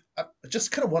 I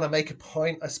just kind of want to make a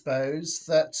point, I suppose,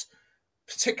 that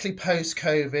particularly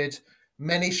post-COVID,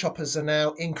 many shoppers are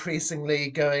now increasingly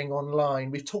going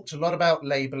online. We've talked a lot about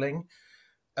labeling.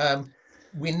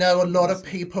 We know a lot of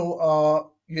people are,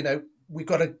 we've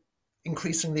got to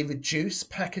increasingly reduce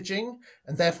packaging,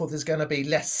 and therefore there's going to be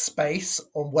less space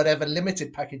on whatever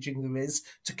limited packaging there is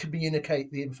to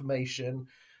communicate the information.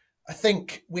 I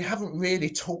think we haven't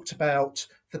really talked about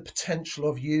the potential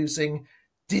of using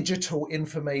digital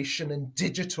information and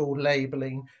digital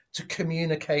labeling to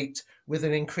communicate with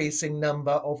an increasing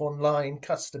number of online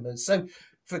customers. So,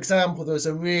 for example, there's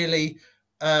a really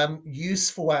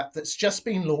useful app that's just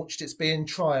been launched. It's being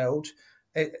trialed,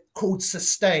 called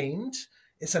Sustained.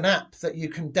 It's an app that you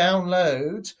can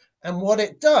download, and what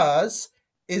it does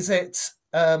is it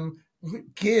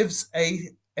gives a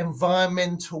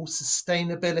environmental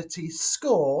sustainability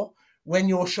score when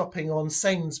you're shopping on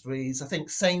Sainsbury's. I think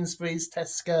Sainsbury's,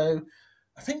 Tesco,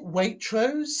 I think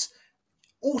Waitrose.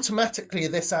 Automatically,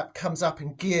 this app comes up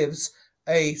and gives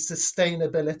a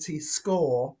sustainability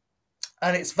score,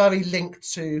 and it's very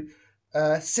linked to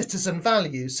citizen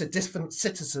values. So different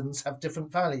citizens have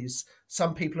different values.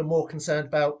 Some people are more concerned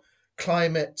about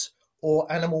climate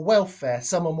or animal welfare.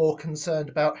 Some are more concerned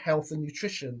about health and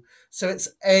nutrition. So it's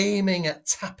aiming at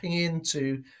tapping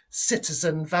into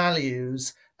citizen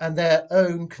values and their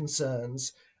own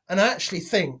concerns. And I actually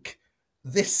think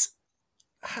this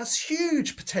has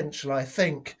huge potential, I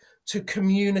think, to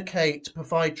communicate, to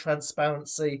provide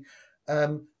transparency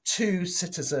to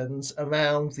citizens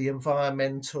around the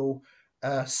environmental,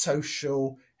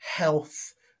 social,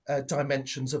 health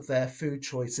dimensions of their food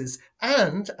choices,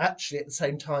 and actually at the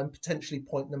same time potentially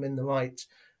point them in the right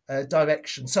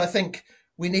direction. So I think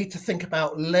we need to think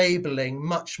about labelling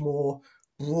much more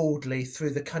broadly through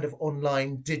the kind of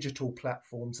online digital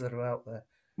platforms that are out there.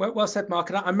 Well said, Mark.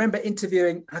 And I remember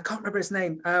interviewing, I can't remember his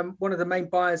name, one of the main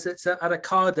buyers at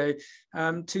Ocado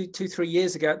 3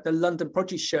 years ago at the London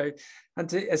Produce Show.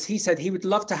 And as he said, he would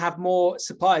love to have more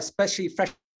suppliers, especially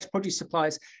fresh produce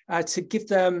suppliers, to give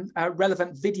them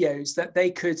relevant videos that they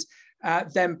could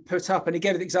then put up. And he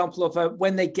gave the example of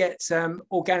when they get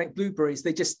organic blueberries,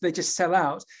 they just sell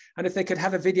out. And if they could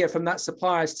have a video from that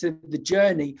supplier as to the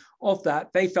journey of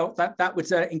that, they felt that that would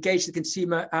engage the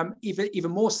consumer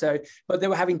even more so. But they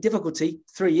were having difficulty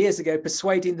 3 years ago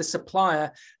persuading the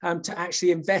supplier to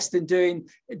actually invest in doing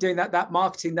that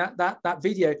marketing, that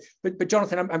video. But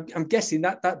Jonathan, I'm guessing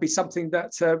that'd be something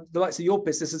that the likes of your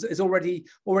business is already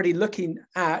looking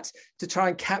at to try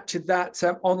and capture that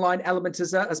online element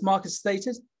as Mark has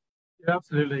stated. Yeah,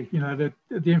 absolutely. You know,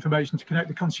 the information to connect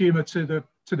the consumer to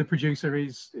the producer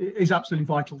is absolutely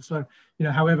vital. So, you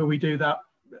know, however we do that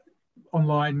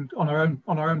online on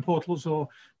our own portals or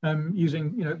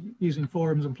using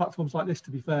forums and platforms like this,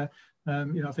 to be fair,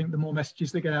 you know, I think the more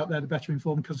messages that get out there, the better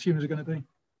informed consumers are going to be.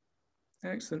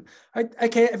 Excellent.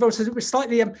 Okay, everyone. So we're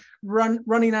slightly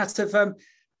running out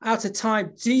of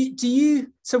time. Do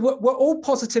you? So we're all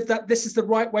positive that this is the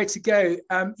right way to go.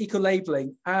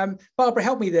 Eco-labeling. Barbara,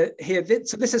 help me here.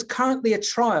 So this is currently a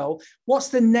trial. What's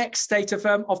the next state of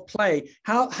play?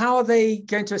 How are they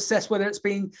going to assess whether it's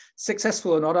been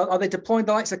successful or not? Are they deploying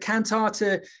the likes of Kantar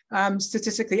to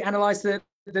statistically analyze the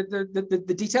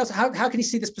details? How can you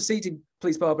see this proceeding,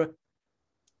 please, Barbara?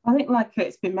 I think, like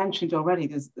it's been mentioned already,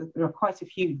 there are quite a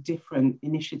few different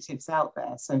initiatives out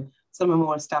there. So some are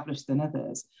more established than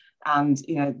others. And,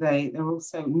 you know, they're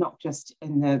also not just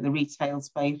in the retail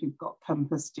space. We've got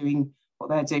Compass doing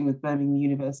what they're doing with Birmingham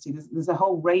University. There's a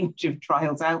whole range of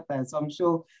trials out there. So I'm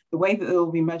sure the way that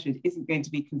they'll be measured isn't going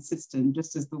to be consistent,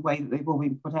 just as the way that they've all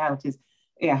been put out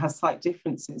has slight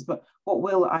differences. But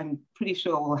what I'm pretty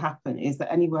sure will happen is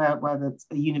that anywhere where there's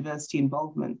a university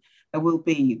involvement, there will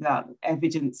be that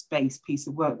evidence-based piece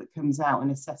of work that comes out and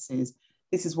assesses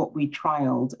this is what we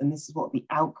trialed and this is what the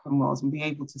outcome was, and be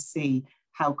able to see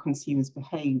how consumers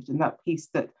behaved. And that piece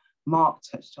that Mark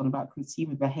touched on about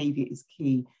consumer behavior is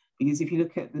key, because if you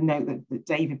look at the note that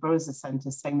David Burrows has sent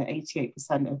us saying that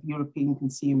 88% of European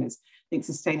consumers think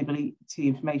sustainability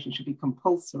information should be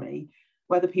compulsory,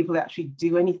 whether people actually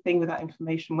do anything with that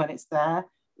information when it's there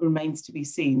remains to be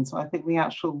seen. So I think the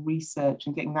actual research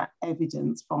and getting that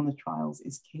evidence from the trials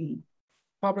is key.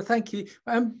 Barbara, thank you.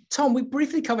 Tom, we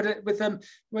briefly covered it with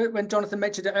when Jonathan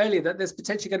mentioned it earlier that there's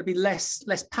potentially going to be less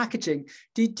packaging.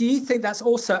 Do you think that's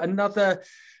also another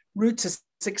route to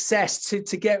success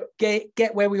to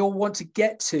get where we all want to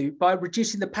get to by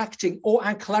reducing the packaging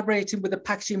and collaborating with the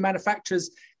packaging manufacturers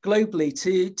globally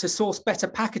to source better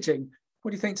packaging?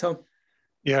 What do you think, Tom?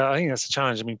 Yeah, I think that's a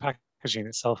challenge. I mean, packaging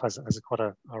itself has quite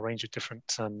a range of different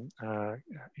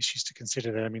issues to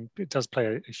consider there. I mean, it does play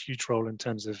a huge role in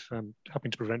terms of helping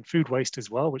to prevent food waste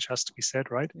as well, which has to be said,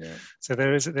 right? Yeah. So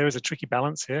there is a tricky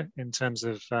balance here in terms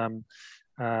of,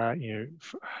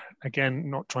 again,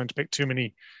 not trying to pick too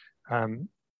many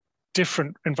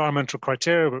different environmental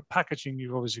criteria, but packaging,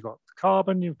 you've obviously got the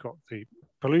carbon, you've got the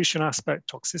pollution aspect,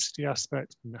 toxicity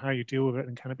aspect, and how you deal with it,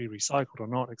 and can it be recycled or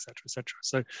not, etc.,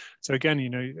 etc. So again, you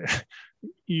know,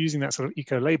 using that sort of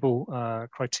eco-label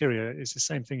criteria is the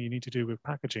same thing you need to do with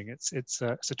packaging. It's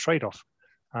a trade-off,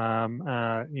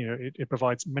 It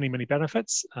provides many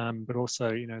benefits, but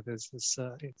also, there's this,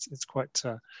 it's quite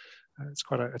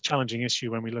a challenging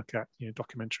issue when we look at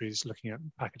documentaries looking at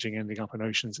packaging ending up in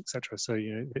oceans, etc. So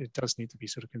it does need to be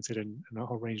sort of considered in a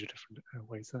whole range of different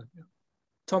ways there. Yeah.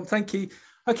 Tom, thank you.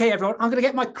 Okay, everyone, I'm going to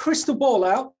get my crystal ball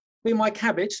out with my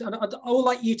cabbage, and I would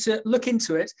like you to look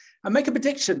into it and make a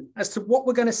prediction as to what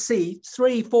we're going to see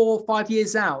 3, 4, 5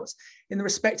 years out in the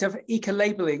respect of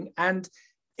eco-labelling, and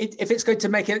if it's going to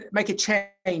make a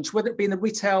change, whether it be in the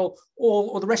retail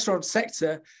or the restaurant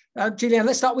sector. Julianne,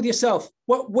 let's start with yourself.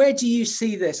 Where do you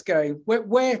see this going?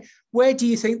 Where do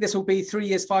you think this will be 3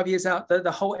 years, 5 years out,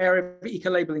 the whole area of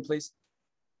eco-labelling, please?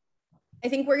 I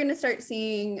think we're going to start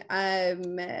seeing,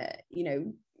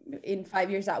 in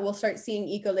 5 years out, we'll start seeing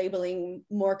eco-labeling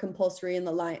more compulsory in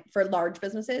the line for large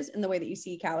businesses in the way that you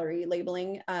see calorie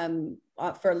labeling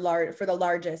for the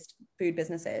largest food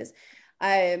businesses.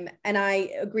 And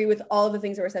I agree with all of the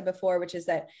things that were said before, which is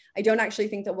that I don't actually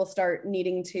think that we'll start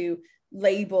needing to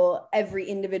label every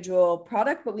individual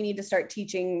product, but we need to start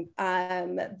teaching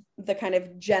the kind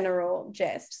of general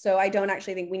gist. So I don't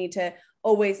actually think we need to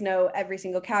always know every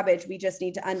single cabbage. We just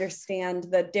need to understand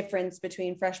the difference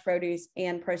between fresh produce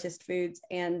and processed foods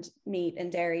and meat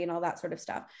and dairy and all that sort of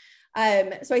stuff.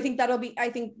 So I think that'll be, I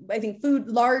think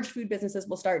large food businesses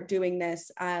will start doing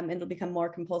this, and it'll become more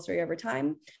compulsory over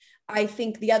time. I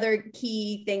think the other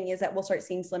key thing is that we'll start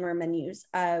seeing slimmer menus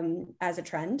as a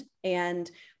trend, and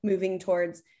moving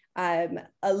towards a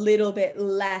little bit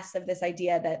less of this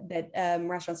idea that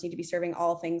restaurants need to be serving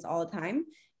all things all the time,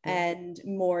 and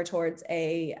more towards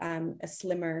a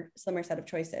slimmer set of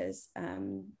choices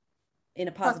in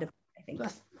a positive way, I think.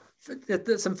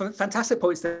 There's some fantastic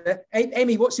points there.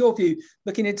 Amy, what's your view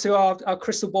looking into our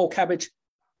crystal ball cabbage?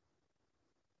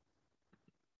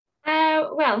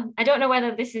 Well, I don't know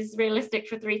whether this is realistic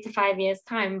for 3 to 5 years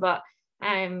time, but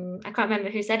I can't remember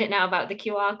who said it now about the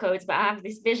QR codes, but I have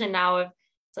this vision now of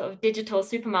sort of digital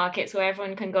supermarkets where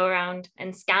everyone can go around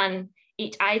and scan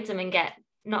each item and get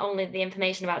not only the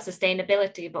information about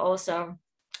sustainability, but also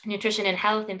nutrition and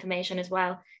health information as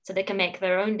well, so they can make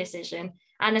their own decision.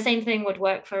 And the same thing would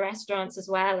work for restaurants as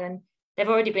well. And they've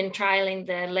already been trialing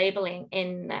the labeling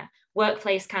in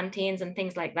workplace canteens and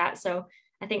things like that. So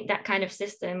I think that kind of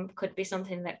system could be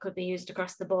something that could be used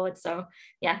across the board. So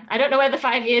yeah, I don't know whether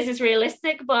 5 years is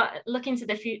realistic, but looking to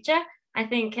the future, I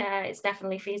think it's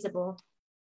definitely feasible.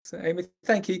 So, Amy,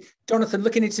 thank you. Jonathan,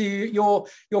 looking into your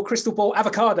crystal ball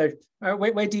avocado,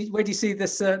 where do you see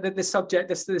this this subject,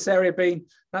 this area being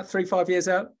about 3-5 years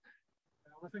out?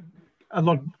 I think a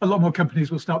lot more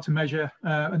companies will start to measure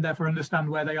and therefore understand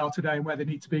where they are today and where they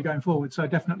need to be going forward. So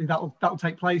definitely that'll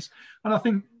take place. And I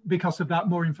think because of that,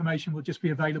 more information will just be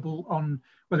available on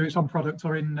whether it's on product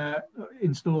or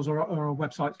in stores or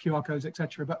websites, QR codes,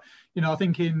 etc. But I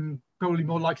think in probably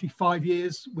more likely 5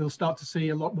 years, we'll start to see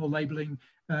a lot more labeling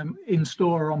in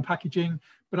store or on packaging.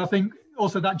 But I think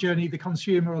also that journey, the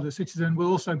consumer or the citizen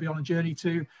will also be on a journey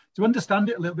to understand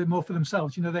it a little bit more for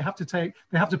themselves. They have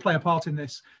to play a part in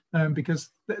this because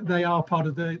they are part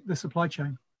of the supply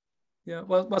chain. Yeah,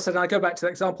 well said. And I go back to the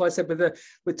example I said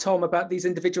with Tom about these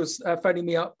individuals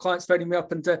clients phoning me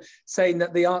up and saying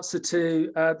that the answer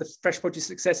to the fresh produce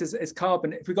success is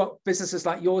carbon. If we've got businesses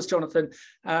like yours, Jonathan,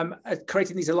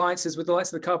 creating these alliances with the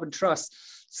likes of the Carbon Trust,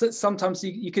 so sometimes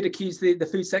you could accuse the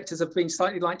food sectors of being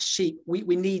slightly like sheep.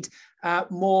 We need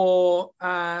more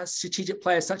strategic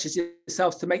players such as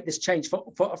yourselves to make this change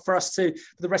for us for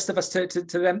the rest of us to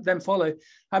then follow.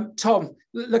 Tom,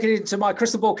 looking into my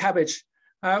crystal ball cabbage,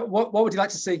 what would you like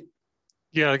to see?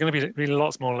 Yeah, there are going to be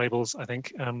lots more labels, I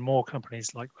think, and more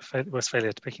companies like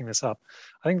Westphalia picking this up.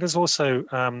 I think there's also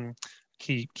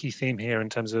key theme here in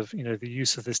terms of the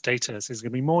use of this data. So there's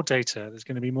going to be more data. There's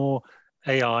going to be more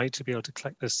AI to be able to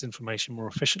collect this information more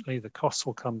efficiently. The costs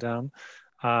will come down.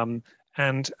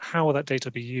 And how will that data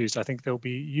be used? I think they'll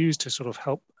be used to sort of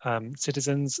help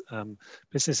citizens,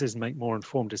 businesses make more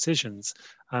informed decisions.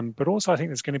 But also I think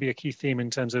there's going to be a key theme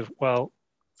in terms of, well,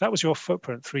 that was your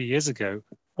footprint 3 years ago.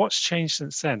 What's changed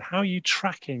since then? How are you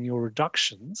tracking your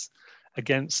reductions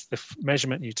against the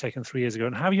measurement you've taken 3 years ago?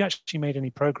 And have you actually made any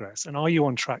progress? And are you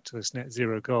on track to this net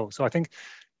zero goal? So I think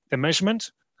the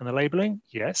measurement and the labeling,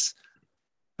 yes.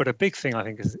 But a big thing, I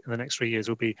think, is in the next 3 years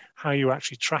will be how you're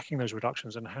actually tracking those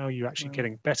reductions and how you're actually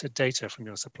getting better data from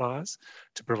your suppliers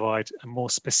to provide a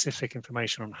more specific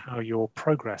information on how your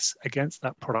progress against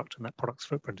that product and that product's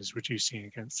footprint is reducing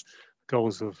against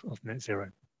goals of net zero.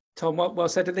 Tom, well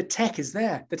said. The tech is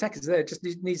there. The tech is there. It just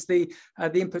needs the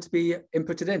input to be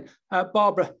inputted in.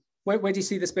 Barbara, where do you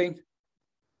see this being?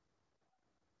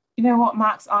 You know what,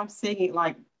 Max? I'm seeing it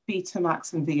like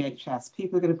Betamax and VHS.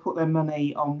 People are going to put their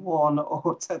money on one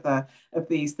or t'other of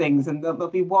these things, and there'll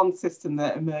be one system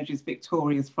that emerges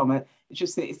victorious from it. It's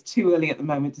just that it's too early at the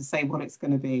moment to say what it's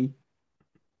going to be.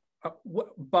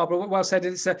 Barbara, well said.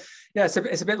 It's a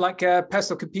bit like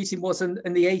personal computing was in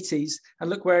the 80s, and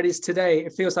look where it is today.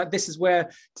 It feels like this is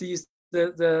where, to use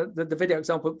the video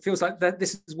example, it feels like that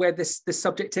this is where this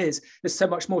subject is. There's so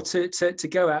much more to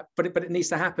go at, but it needs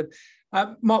to happen.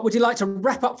 Mark, would you like to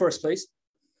wrap up for us, please?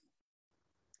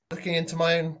 Looking into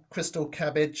my own crystal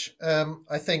cabbage,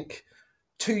 I think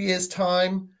 2 years'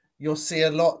 time, you'll see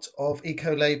a lot of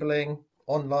eco-labelling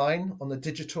online on the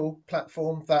digital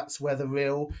platform. That's where the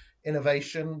real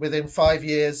innovation. Within 5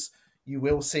 years, you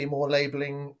will see more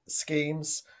labelling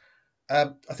schemes.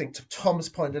 I think to Tom's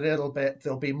point a little bit,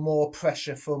 there'll be more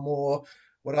pressure for more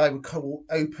what I would call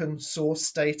open source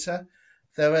data.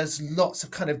 There is lots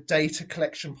of kind of data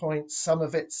collection points. Some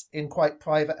of it's in quite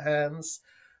private hands.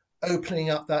 Opening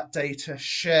up that data,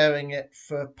 sharing it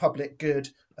for public good.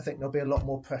 I think there'll be a lot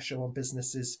more pressure on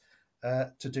businesses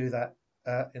to do that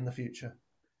in the future.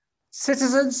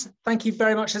 Citizens, thank you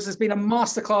very much. This has been a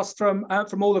masterclass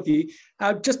from all of you.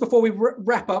 Just before we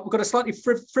wrap up, we've got a slightly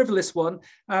frivolous one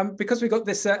because we've got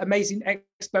this amazing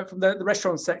expert from the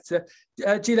restaurant sector.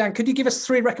 Gillian, could you give us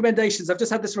 3 recommendations? I've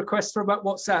just had this request from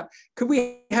WhatsApp. Could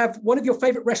we have one of your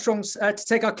favourite restaurants to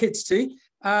take our kids to,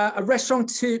 a restaurant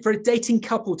for a dating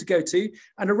couple to go to,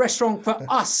 and a restaurant for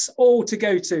us all to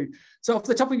go to? So off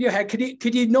the top of your head,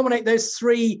 could you nominate those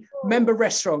 3 member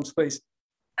restaurants, please?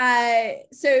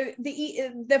 So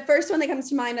the first one that comes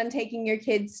to mind on taking your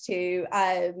kids to,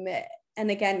 and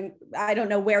again, I don't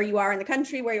know where you are in the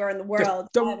country, where you are in the world.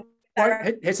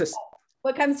 Hit us.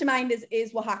 What comes to mind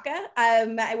is Oaxaca.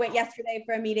 I went yesterday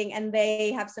for a meeting, and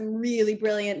they have some really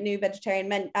brilliant new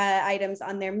vegetarian items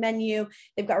on their menu.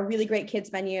 They've got a really great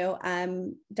kids menu.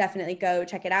 Definitely go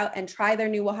check it out and try their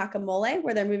new Oaxaca mole,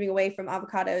 where they're moving away from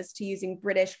avocados to using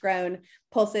British grown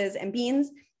pulses and beans.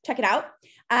 Check it out.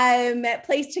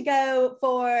 Place to go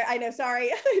for, I know,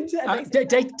 sorry.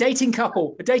 Dating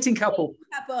couple.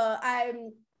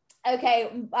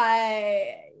 Okay.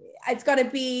 It's got to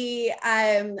be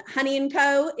Honey &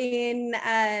 Co. in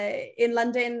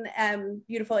London.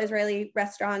 Beautiful Israeli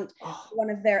restaurant. One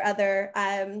of their other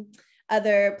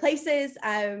places.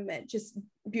 Just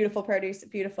beautiful produce,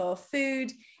 beautiful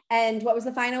food. And what was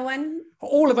the final one?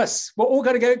 All of us, we're all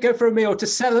going to go for a meal to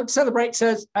celebrate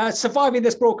surviving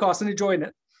this broadcast and enjoying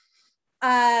it.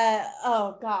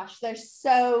 Oh gosh, there's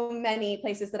so many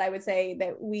places that I would say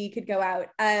that we could go out.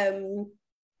 I'm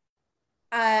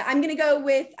going to go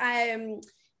with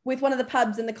one of the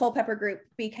pubs in the Culpeper group,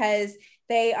 because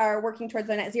they are working towards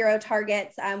their net zero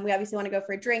targets. We obviously want to go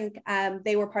for a drink.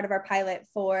 They were part of our pilot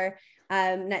for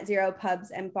net zero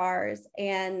pubs and bars,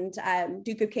 and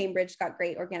Duke of Cambridge got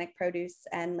great organic produce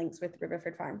and links with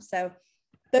Riverford Farms. So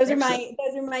those are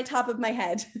my top of my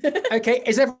head. Okay,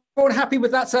 is everyone happy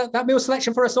with that meal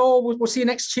selection for us all? We'll see you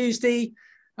next Tuesday.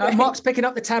 Right. Mark's picking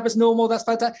up the tab as normal. That's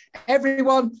fantastic.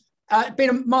 Everyone, been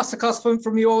a masterclass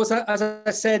from you all. As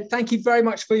I said, thank you very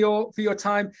much for your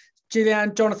time.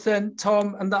 Gillian, Jonathan,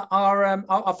 Tom, and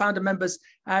our founder members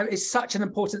is such an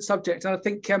important subject. And I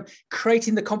think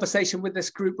creating the conversation with this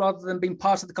group rather than being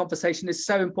part of the conversation is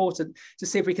so important to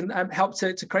see if we can help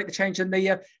to create the change in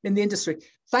the industry.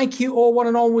 Thank you all, one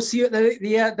and all. We'll see you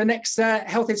at the next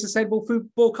Healthy and Sustainable Food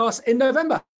broadcast in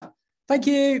November. Thank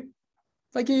you.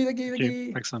 Thank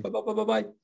you. Excellent. Bye.